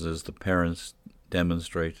happens is the parents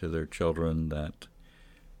demonstrate to their children that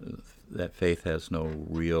faith has no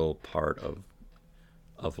real part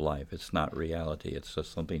of life. It's not reality. It's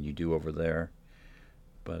just something you do over there,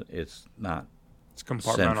 but it's not. It's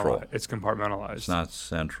compartmentalized. It's compartmentalized. It's not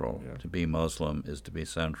central. Yeah. To be Muslim is to be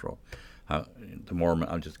central. The Mormon.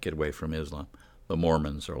 I'll just get away from Islam. The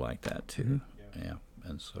Mormons are like that too. Mm-hmm. Yeah,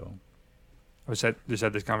 and so. I just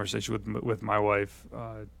had this conversation with my wife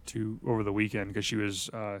over the weekend because she was.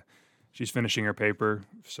 She's finishing her paper,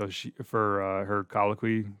 so for her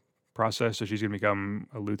colloquy process. So she's going to become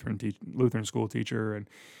a Lutheran school teacher, and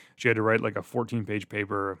she had to write like a 14-page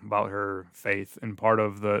paper about her faith. And part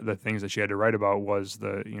of the things that she had to write about was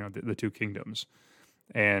the two kingdoms.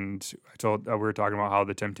 And we were talking about how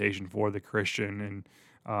the temptation for the Christian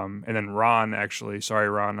and then Ron actually. Sorry,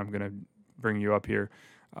 Ron, I'm going to bring you up here.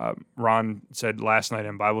 Ron said last night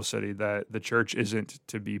in Bible study that the church isn't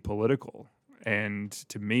to be political. And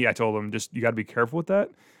to me, I told him, you got to be careful with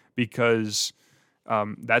that, because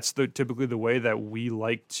that's typically the way that we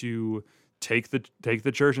like to take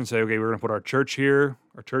the church and say, okay, we're going to put our church here,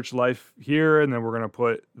 our church life here, and then we're going to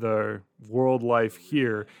put the world life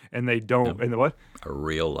here, and they don't, and the what? A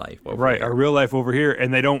real life over Right, here. our real life over here,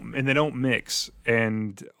 and they don't mix.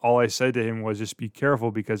 And all I said to him was just be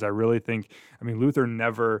careful, because I really think, I mean,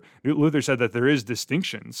 Luther said that there is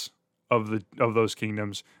distinctions of those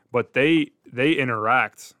kingdoms, but they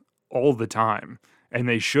interact all the time, and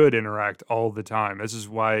they should interact all the time. This is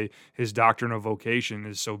why his doctrine of vocation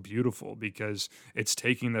is so beautiful, because it's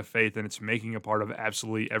taking the faith and it's making a part of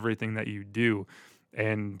absolutely everything that you do.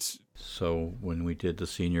 And So when we did the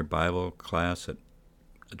senior Bible class at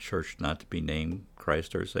a church not to be named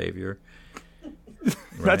Christ our Savior,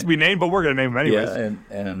 not to be named, but we're going to name him anyways. yeah,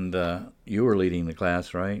 and you were leading the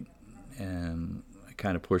class, right? And I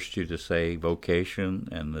kind of pushed you to say vocation,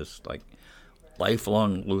 and this like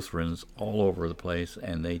lifelong Lutherans all over the place,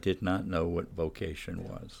 and they did not know what vocation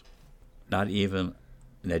was. Not even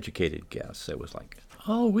an educated guess. It was like,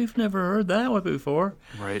 oh, we've never heard that one before.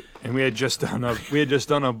 Right. And we had just done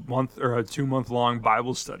a month or a 2-month long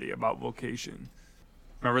Bible study about vocation.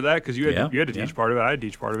 Remember that? Because you had to teach part of it. I had to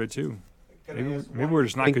teach part of it too. Maybe we're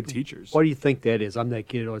just not good teachers. Why do you think that is? I'm that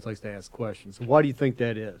kid who always likes to ask questions. Why do you think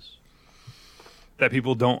that is? That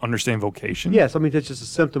people don't understand vocation? Yes, I mean, that's just a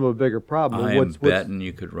symptom of a bigger problem. I am betting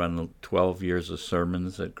you could run 12 years of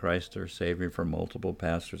sermons at Christ our Savior for multiple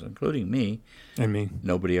pastors, including me. And me.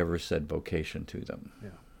 Nobody ever said vocation to them.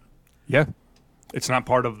 Yeah. It's not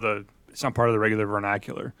part of the regular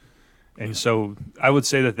vernacular. And so I would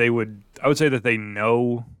say that they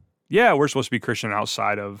know, yeah, we're supposed to be Christian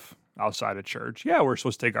outside of church. Yeah, we're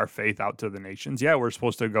supposed to take our faith out to the nations. Yeah, we're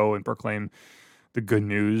supposed to go and proclaim the good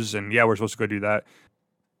news, and yeah, we're supposed to go do that.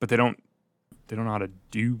 But they don't know how to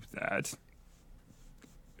do that.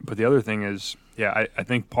 But the other thing is, yeah, I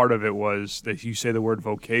think part of it was that you say the word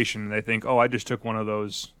vocation, and they think, oh, I just took one of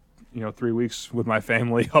those, 3 weeks with my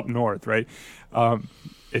family up north, right?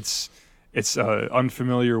 It's an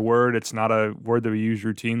unfamiliar word. It's not a word that we use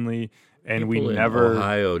routinely, and People we in never.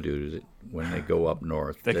 Ohio do it when they go up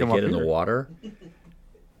north. They They come get up in the here. water.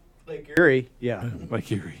 Lake Erie, yeah.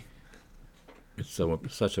 Like Erie. It's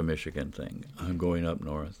such a Michigan thing. I'm going up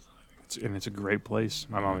north. It's a great place.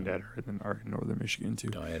 My mom and dad are in northern Michigan too.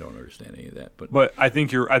 No, I don't understand any of that. But I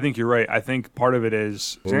think you're right. I think part of it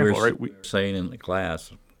is example, right? We were saying in the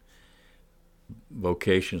class,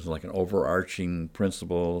 vocation is like an overarching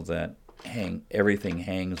principle that everything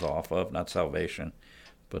hangs off of, not salvation,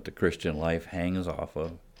 but the Christian life hangs off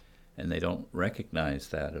of, and they don't recognize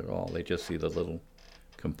that at all. They just see the little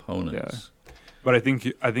components. Yeah. But I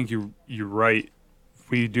think you're right.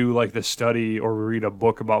 We do like the study or we read a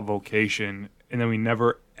book about vocation, and then we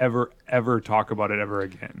never ever talk about it ever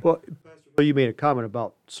again. Well, you made a comment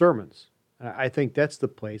about sermons. I think that's the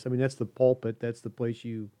place. I mean, that's the pulpit. That's the place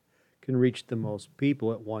you can reach the most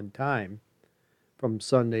people at one time, from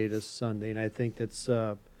Sunday to Sunday. And I think that's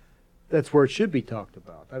where it should be talked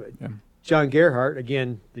about. Yeah. John Gerhardt,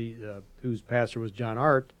 again, whose pastor was John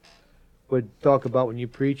Hart, would talk about when you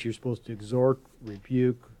preach, you're supposed to exhort,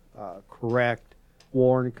 rebuke, correct,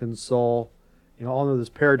 warn, console. All of this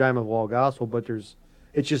paradigm of law gospel, but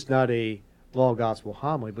it's just not a law gospel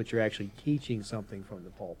homily, but you're actually teaching something from the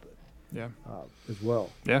pulpit. Yeah. As well.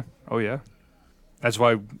 Yeah. Oh yeah. That's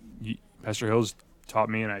why Pastor Hill's taught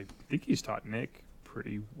me, and I think he's taught Nick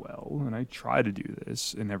pretty well. And I try to do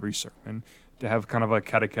this in every sermon, to have kind of a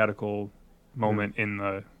catechetical moment in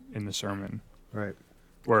the sermon. Right.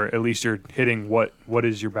 Where at least you're hitting what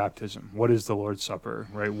is your baptism, what is the Lord's Supper,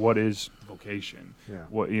 right? What is vocation? Yeah.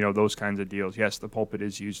 What those kinds of deals. Yes, the pulpit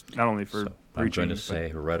is used not only for So preaching, I'm going to say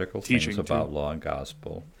heretical teaching things about too. law and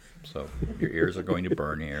gospel. So your ears are going to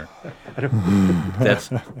burn here.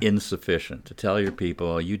 That's insufficient to tell your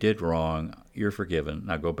people, you did wrong, you're forgiven,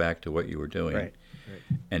 now go back to what you were doing. Right.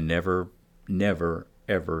 And never,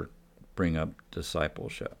 ever bring up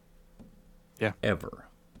discipleship. Yeah. Ever.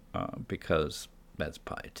 Because that's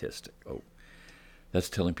pietistic. Oh, that's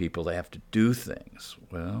telling people they have to do things.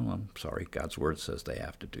 Well, I'm sorry, God's word says they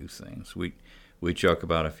have to do things. We joke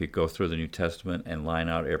about if you go through the New Testament and line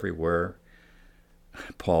out everywhere,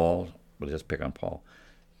 Paul, we'll just pick on Paul,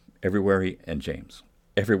 and James,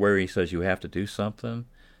 everywhere he says you have to do something,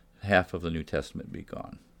 half of the New Testament be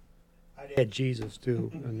gone. I'd add Jesus,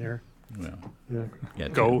 too, in there. Well, Yeah. yeah,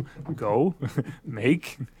 go,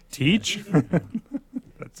 make, teach,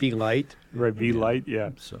 Be light. right? Be light.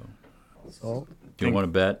 Yeah. So, Salt. do you want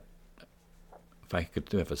to bet if I could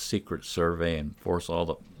have a secret survey and force all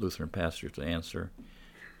the Lutheran pastors to answer,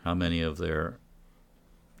 how many of their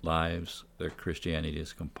lives, their Christianity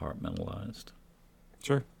is compartmentalized?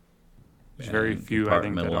 Sure. There's very And few, I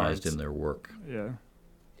think, that compartmentalized aren't. in their work. Yeah.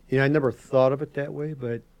 I never thought of it that way,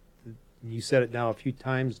 but you said it now a few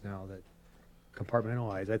times now that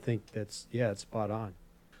compartmentalize. I think it's spot on.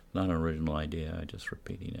 Not an original idea. I'm just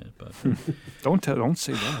repeating it. But Don't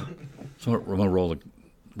say that. so we're going to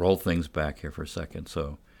roll things back here for a second.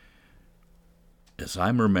 So, as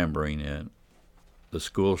I'm remembering it, the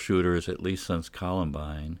school shooters, at least since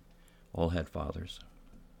Columbine, all had fathers.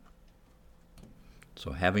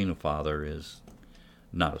 So having a father is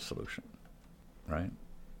not a solution, right?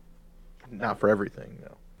 Not for everything,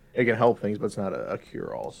 no. It can help things, but it's not a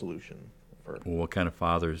cure-all solution. Well, what kind of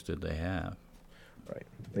fathers did they have? Right.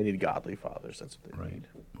 They need godly fathers. That's what they need.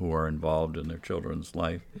 Who are involved in their children's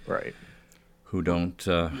life. Right. Who don't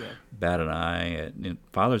bat an eye.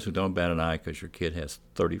 Fathers who don't bat an eye because your kid has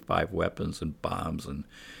 35 weapons and bombs and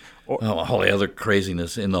all the other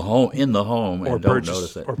craziness in the home, and don't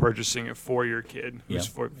notice it. Or purchasing it for your kid who's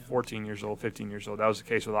 14 years old, 15 years old. That was the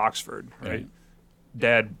case with Oxford, right?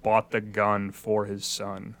 Dad bought the gun for his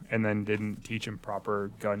son and then didn't teach him proper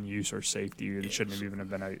gun use or safety. It shouldn't have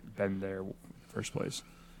even been there in the first place.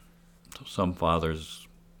 So some fathers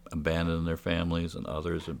abandon their families and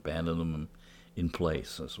others abandon them in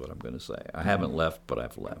place. That's what I'm going to say. I haven't left, but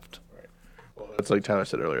I've left. Right. Well, it's like Tyler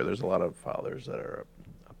said earlier, there's a lot of fathers that are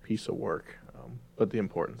a piece of work, but the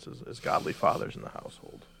importance is godly fathers in the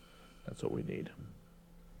household. That's what we need.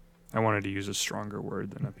 I wanted to use a stronger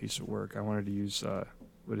word than a piece of work. I wanted to use,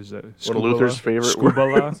 what is it? One of Luther's favorite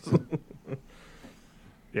words.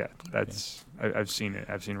 Yeah, that's, I've seen it.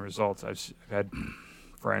 I've seen results. I've had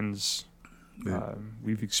friends,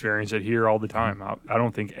 we've experienced it here all the time. I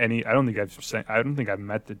don't think I've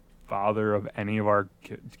met the father of any of our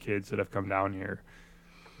kids that have come down here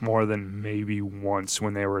more than maybe once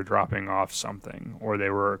when they were dropping off something or they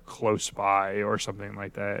were close by or something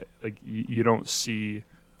like that. Like you don't see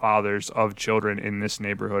fathers of children in this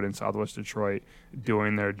neighborhood in Southwest Detroit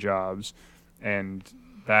doing their jobs, and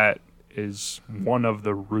that is one of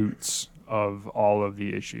the roots of all of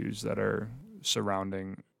the issues that are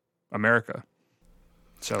surrounding America.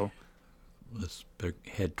 So let's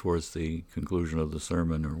head towards the conclusion of the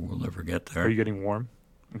sermon or we'll never get there. Are you getting warm?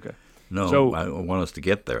 Okay. No, so, I want us to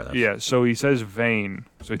get there. So he says vain.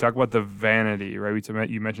 So he talked about the vanity, right?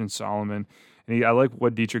 You mentioned Solomon. And I like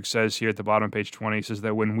what Dietrich says here at the bottom of page 20. He says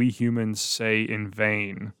that when we humans say in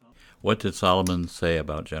vain. What did Solomon say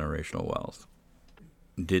about generational wealth?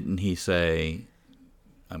 Didn't he say,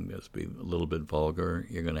 I'm going to be a little bit vulgar,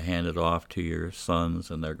 you're going to hand it off to your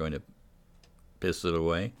sons and they're going to piss it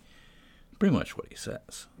away? Pretty much what he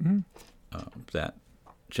says. Mm-hmm. That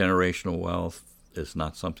generational wealth is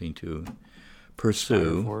not something to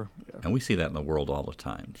pursue, and we see that in the world all the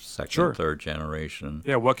time. Second, third generation.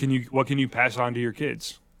 Yeah, what can you pass on to your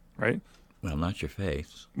kids, right? Well, not your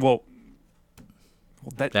faith. Well,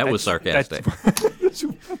 that was sarcastic.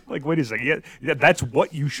 Like, wait a second. Yeah, that's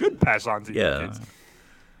what you should pass on to your kids.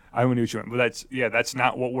 I knew what you meant, but that's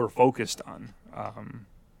not what we're focused on.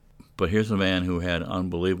 But here's a man who had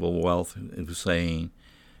unbelievable wealth who's saying,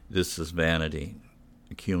 "This is vanity,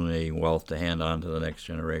 accumulating wealth to hand on to the next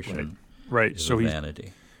generation." Right. So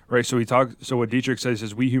vanity. Right. So so what Dietrich says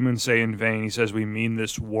is we humans say in vain. He says we mean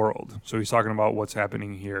this world. So he's talking about what's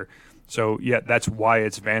happening here. So that's why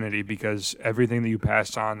it's vanity, because everything that you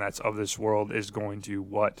pass on that's of this world is going to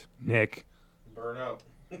what, Nick? Burn up.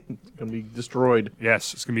 It's going to be destroyed.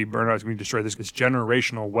 Yes, it's going to be burned out. It's going to be destroyed. This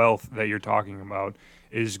generational wealth that you're talking about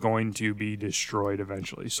is going to be destroyed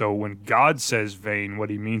eventually. So when God says vain, what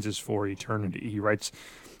he means is for eternity. He writes,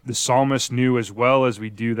 the psalmist knew as well as we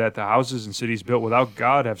do that the houses and cities built without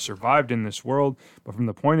God have survived in this world, but from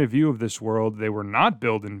the point of view of this world, they were not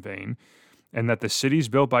built in vain, and that the cities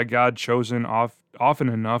built by God chosen often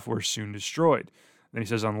enough were soon destroyed. Then he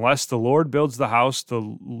says, unless the Lord builds the house,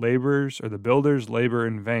 the laborers or the builders labor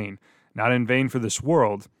in vain, not in vain for this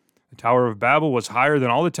world. The Tower of Babel was higher than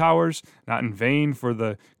all the towers, not in vain for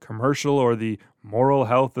the commercial or the moral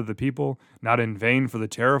health of the people, not in vain for the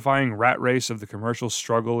terrifying rat race of the commercial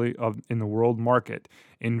struggle in the world market,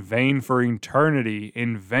 in vain for eternity,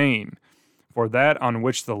 in vain. For that on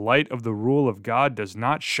which the light of the rule of God does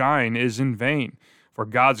not shine is in vain. For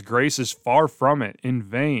God's grace is far from it, in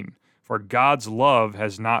vain. For God's love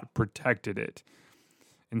has not protected it.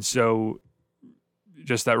 And so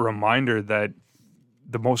just that reminder that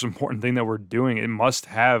the most important thing that we're doing, it must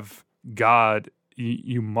have God.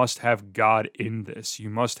 You must have God in this. You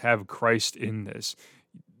must have Christ in this.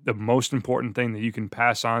 The most important thing that you can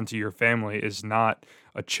pass on to your family is not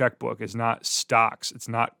a checkbook. It's not stocks. It's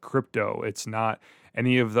not crypto. It's not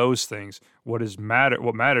any of those things. What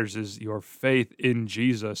matters is your faith in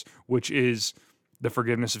Jesus, which is the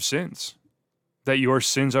forgiveness of sins. that your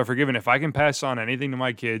sins are forgiven. If I can pass on anything to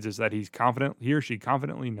my kids, is that he or she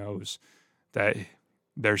confidently knows that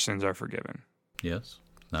their sins are forgiven. Yes,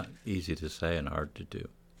 not easy to say and hard to do.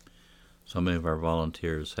 So many of our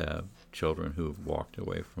volunteers have children who've walked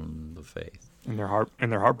away from the faith, And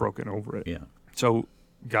they're heartbroken over it. yeah. So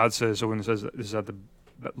God says, so when it says, this is at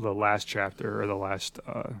the last chapter, or the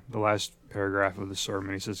last paragraph of the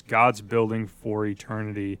sermon, he says, God's building for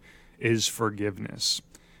eternity is forgiveness,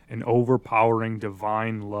 an overpowering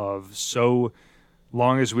divine love. So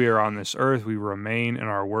long as we are on this earth, we remain, and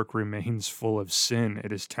our work remains full of sin.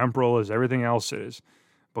 It is temporal as everything else is,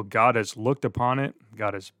 but God has looked upon it,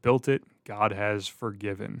 God has built it, God has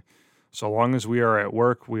forgiven. So long as we are at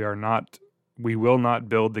work, we will not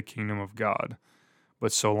build the kingdom of God.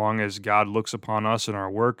 But so long as God looks upon us and our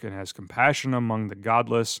work and has compassion among the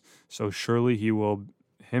godless, so surely he will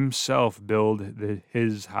himself build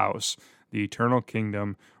his house, the eternal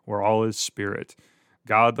kingdom, where all is spirit.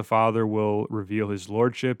 God the Father will reveal his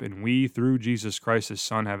lordship, and we, through Jesus Christ his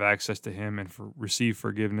Son, have access to him and receive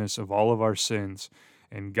forgiveness of all of our sins.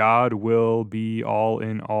 And God will be all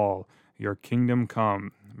in all. Your kingdom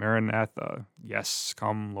come. Maranatha. Yes,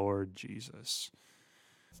 come, Lord Jesus.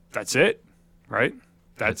 That's it, right?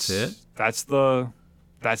 That's it? That's the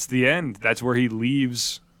end. That's where he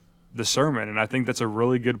leaves the sermon. And I think that's a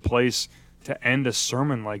really good place to end a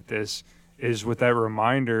sermon like this, is with that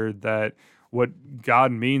reminder that what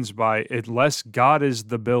God means by, unless God is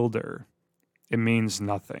the builder, it means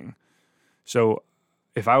nothing. So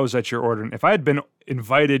if I was at your if I had been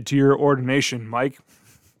invited to your ordination, Mike.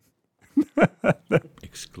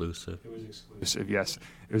 Exclusive. It was exclusive, yes.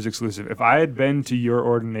 It was exclusive. If I had been to your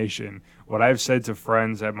ordination, what I've said to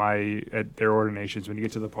friends at their ordinations, when you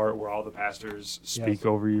get to the part where all the pastors speak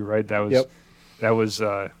over you, right? That was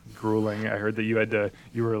grueling. I heard that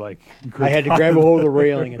you were like... I had to grab a hold of the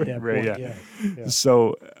railing at that Right, point. yeah.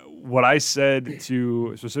 So what I said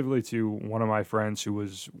specifically to one of my friends who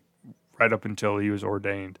was right up until he was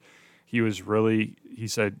ordained, he literally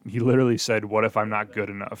said, what if I'm not good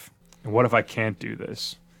enough? And what if I can't do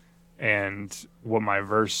this? And what my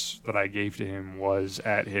verse that I gave to him was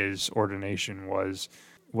at his ordination was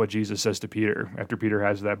what Jesus says to Peter. After Peter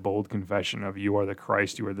has that bold confession of, you are the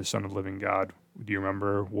Christ, you are the Son of the living God. Do you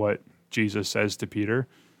remember what Jesus says to Peter?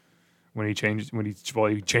 When he changes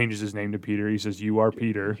his name to Peter, he says, you are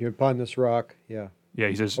Peter. You're upon this rock, yeah. Yeah,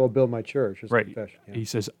 he says, I'll build my church. That's right. confession, yeah. He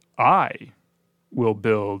says, I will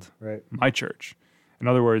build Right. my church. In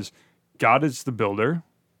other words, God is the builder.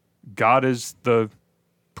 God is the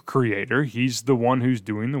creator. He's the one who's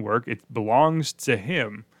doing the work. It belongs to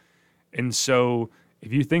him. And so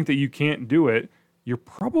if you think that you can't do it, you're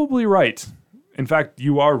probably right. In fact,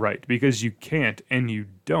 you are right, because you can't and you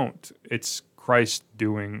don't. It's Christ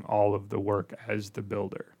doing all of the work as the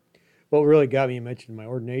builder. What really got me, you mentioned my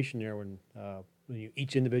ordination there, when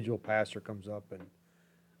each individual pastor comes up and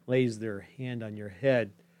lays their hand on your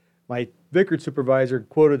head. My vicarage supervisor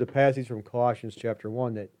quoted a passage from Colossians chapter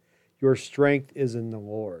 1 that your strength is in the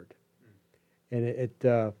Lord. And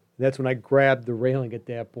that's when I grabbed the railing at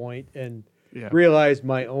that point and realized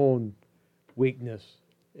my own weakness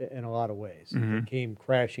in a lot of ways. Mm-hmm. It came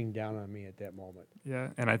crashing down on me at that moment. Yeah,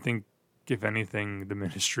 and I think, if anything, the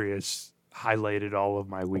ministry has highlighted all of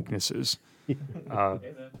my weaknesses.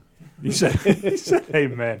 He said,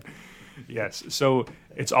 amen. Yes. So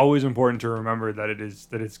it's always important to remember that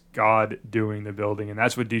it's God doing the building. And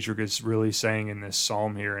that's what Dietrich is really saying in this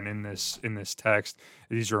psalm here and in this text.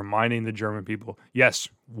 He's reminding the German people, yes,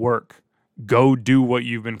 work. Go do what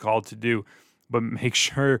you've been called to do. But make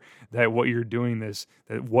sure that what you're doing is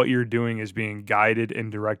being guided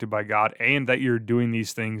and directed by God, and that you're doing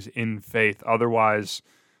these things in faith. Otherwise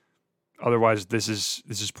this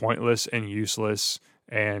is pointless and useless.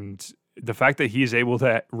 And the fact that he is able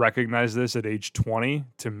to recognize this at age 20,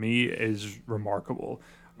 to me, is remarkable.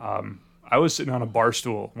 I was sitting on a bar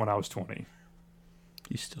stool when I was 20.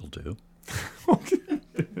 You still do.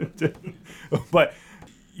 But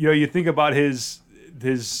you think about his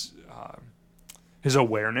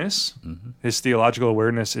awareness, mm-hmm. His theological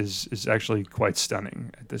awareness is actually quite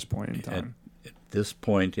stunning at this point in time. At this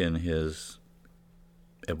point in his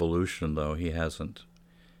evolution, though, he hasn't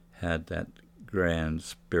had that grand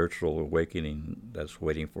spiritual awakening that's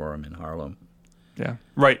waiting for him in Haarlem. Yeah,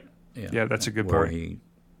 right. Yeah, that's a good point.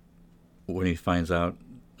 When he finds out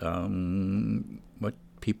what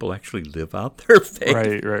people actually live out their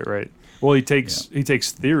faith. Right. Well, he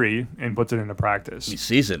takes theory and puts it into practice. He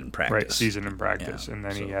sees it in practice. Right, sees it in practice, and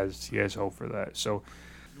then he has hope for that. So,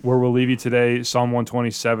 where we'll leave you today, Psalm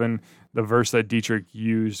 127, the verse that Dietrich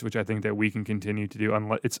used, which I think that we can continue to do.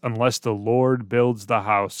 Unless the Lord builds the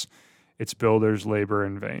house, its builders labor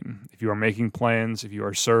in vain. If you are making plans, if you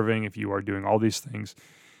are serving, if you are doing all these things,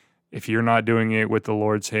 if you're not doing it with the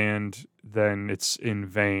Lord's hand, then it's in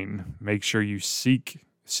vain. Make sure you seek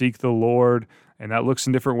the Lord, and that looks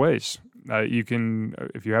in different ways. You can,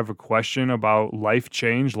 if you have a question about life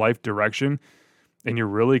change, life direction, and you're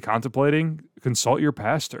really contemplating, consult your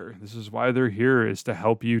pastor. This is why they're here, is to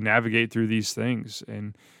help you navigate through these things.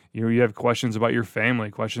 And you have questions about your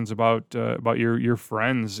family, questions about your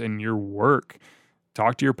friends and your work.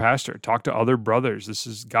 Talk to your pastor. Talk to other brothers. This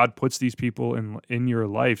is, God puts these people in your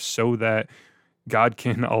life so that God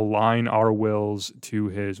can align our wills to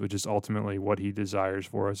His, which is ultimately what He desires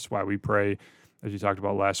for us. That's why we pray, as you talked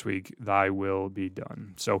about last week, Thy will be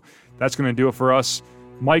done. So that's going to do it for us.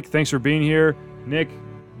 Mike, thanks for being here. Nick,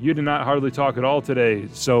 you did not hardly talk at all today,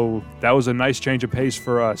 so that was a nice change of pace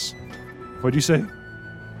for us. What'd you say?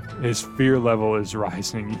 His fear level is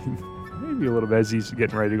rising, maybe a little bit, as he's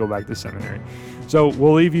getting ready to go back to seminary. So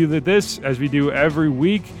we'll leave you with this, as we do every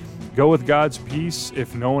week. Go with God's peace.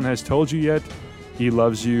 If no one has told you yet, He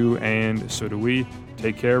loves you, and so do we.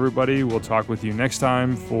 Take care, everybody. We'll talk with you next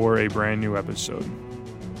time for a brand new episode.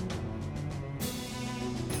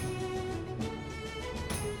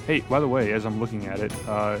 Hey, by the way, as I'm looking at it,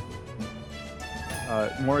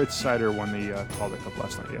 Moritz Sider won the Calder Cup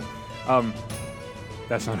last night. Yeah,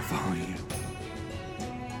 that's not a following you.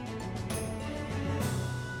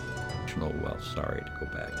 Generational wealth. Sorry to go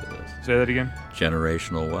back to this. Say that again.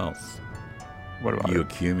 Generational wealth. What about You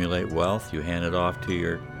it? accumulate wealth. You hand it off to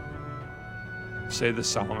your. Say the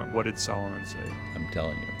Solomon. What did Solomon say? I'm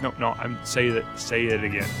telling you. No. Say it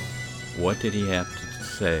again. What did he have to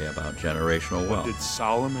say about generational wealth? Did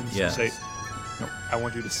Solomon Yes. say? No, I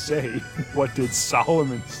want you to say, what did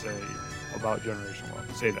Solomon say about generational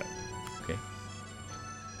wealth? Say that. Okay.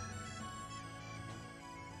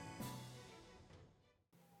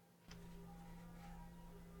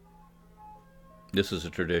 This is a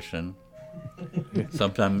tradition.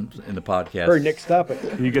 Sometimes in the podcast. Hurry, Nick, stop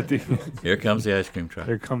it. You get the. Here comes the ice cream truck.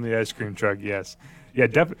 Here come the ice cream truck. Yes, yeah,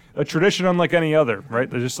 a tradition unlike any other. Right?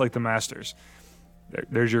 They're just like the Masters.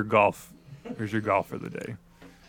 There's your golf. There's your golf for the day.